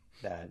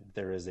that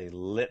there is a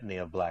litany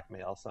of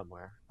blackmail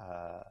somewhere.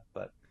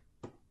 But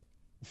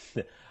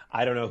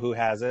I don't know who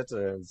has it,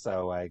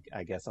 so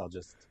I guess I'll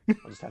just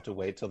have to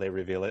wait till they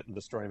reveal it and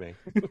destroy me.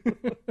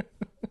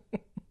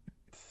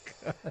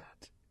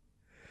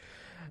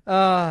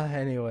 God.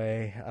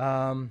 Anyway,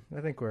 I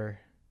think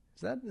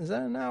is that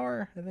an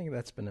hour? I think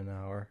that's been an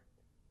hour.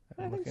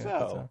 I think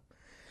so.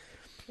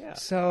 Yeah.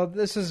 So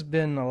this has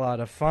been a lot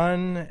of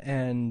fun,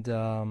 and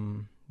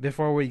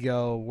before we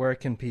go, where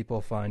can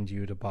people find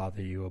you to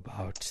bother you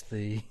about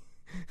the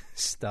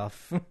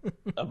stuff?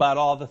 About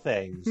all the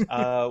things. You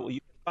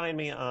can find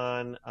me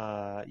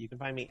you can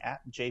find me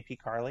at JP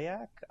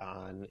Karliak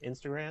on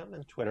Instagram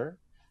and Twitter.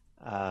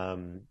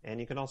 And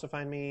you can also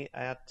find me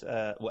at,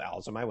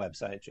 also my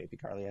website,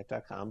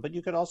 jpkarliak.com, but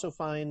you could also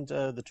find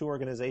the two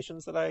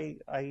organizations that I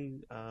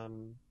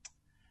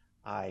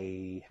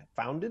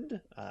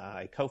founded.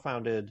 I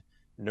co-founded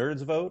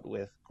Nerds Vote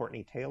with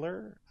Courtney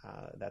Taylor.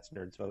 That's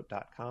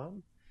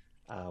nerdsvote.com,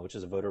 which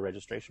is a voter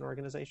registration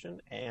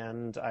organization.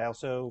 And I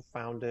also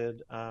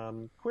founded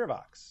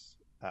QueerVox,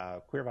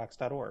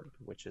 queervox.org,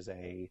 which is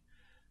a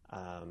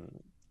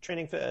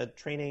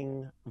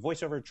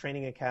voiceover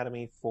training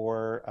academy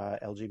for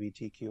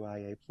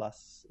LGBTQIA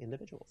plus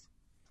individuals.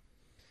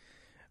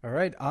 All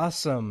right,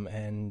 awesome.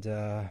 And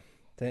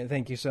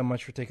thank you so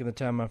much for taking the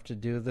time off to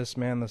do this,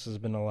 man. This has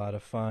been a lot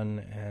of fun.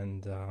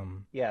 And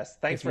yes,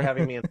 thanks for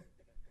having me in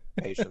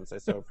patience. I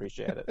so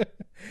appreciate it.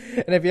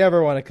 And if you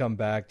ever want to come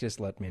back, just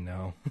let me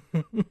know.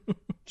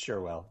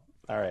 Sure will.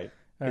 All right.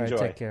 All right, Enjoy.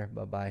 take care.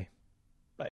 Bye bye.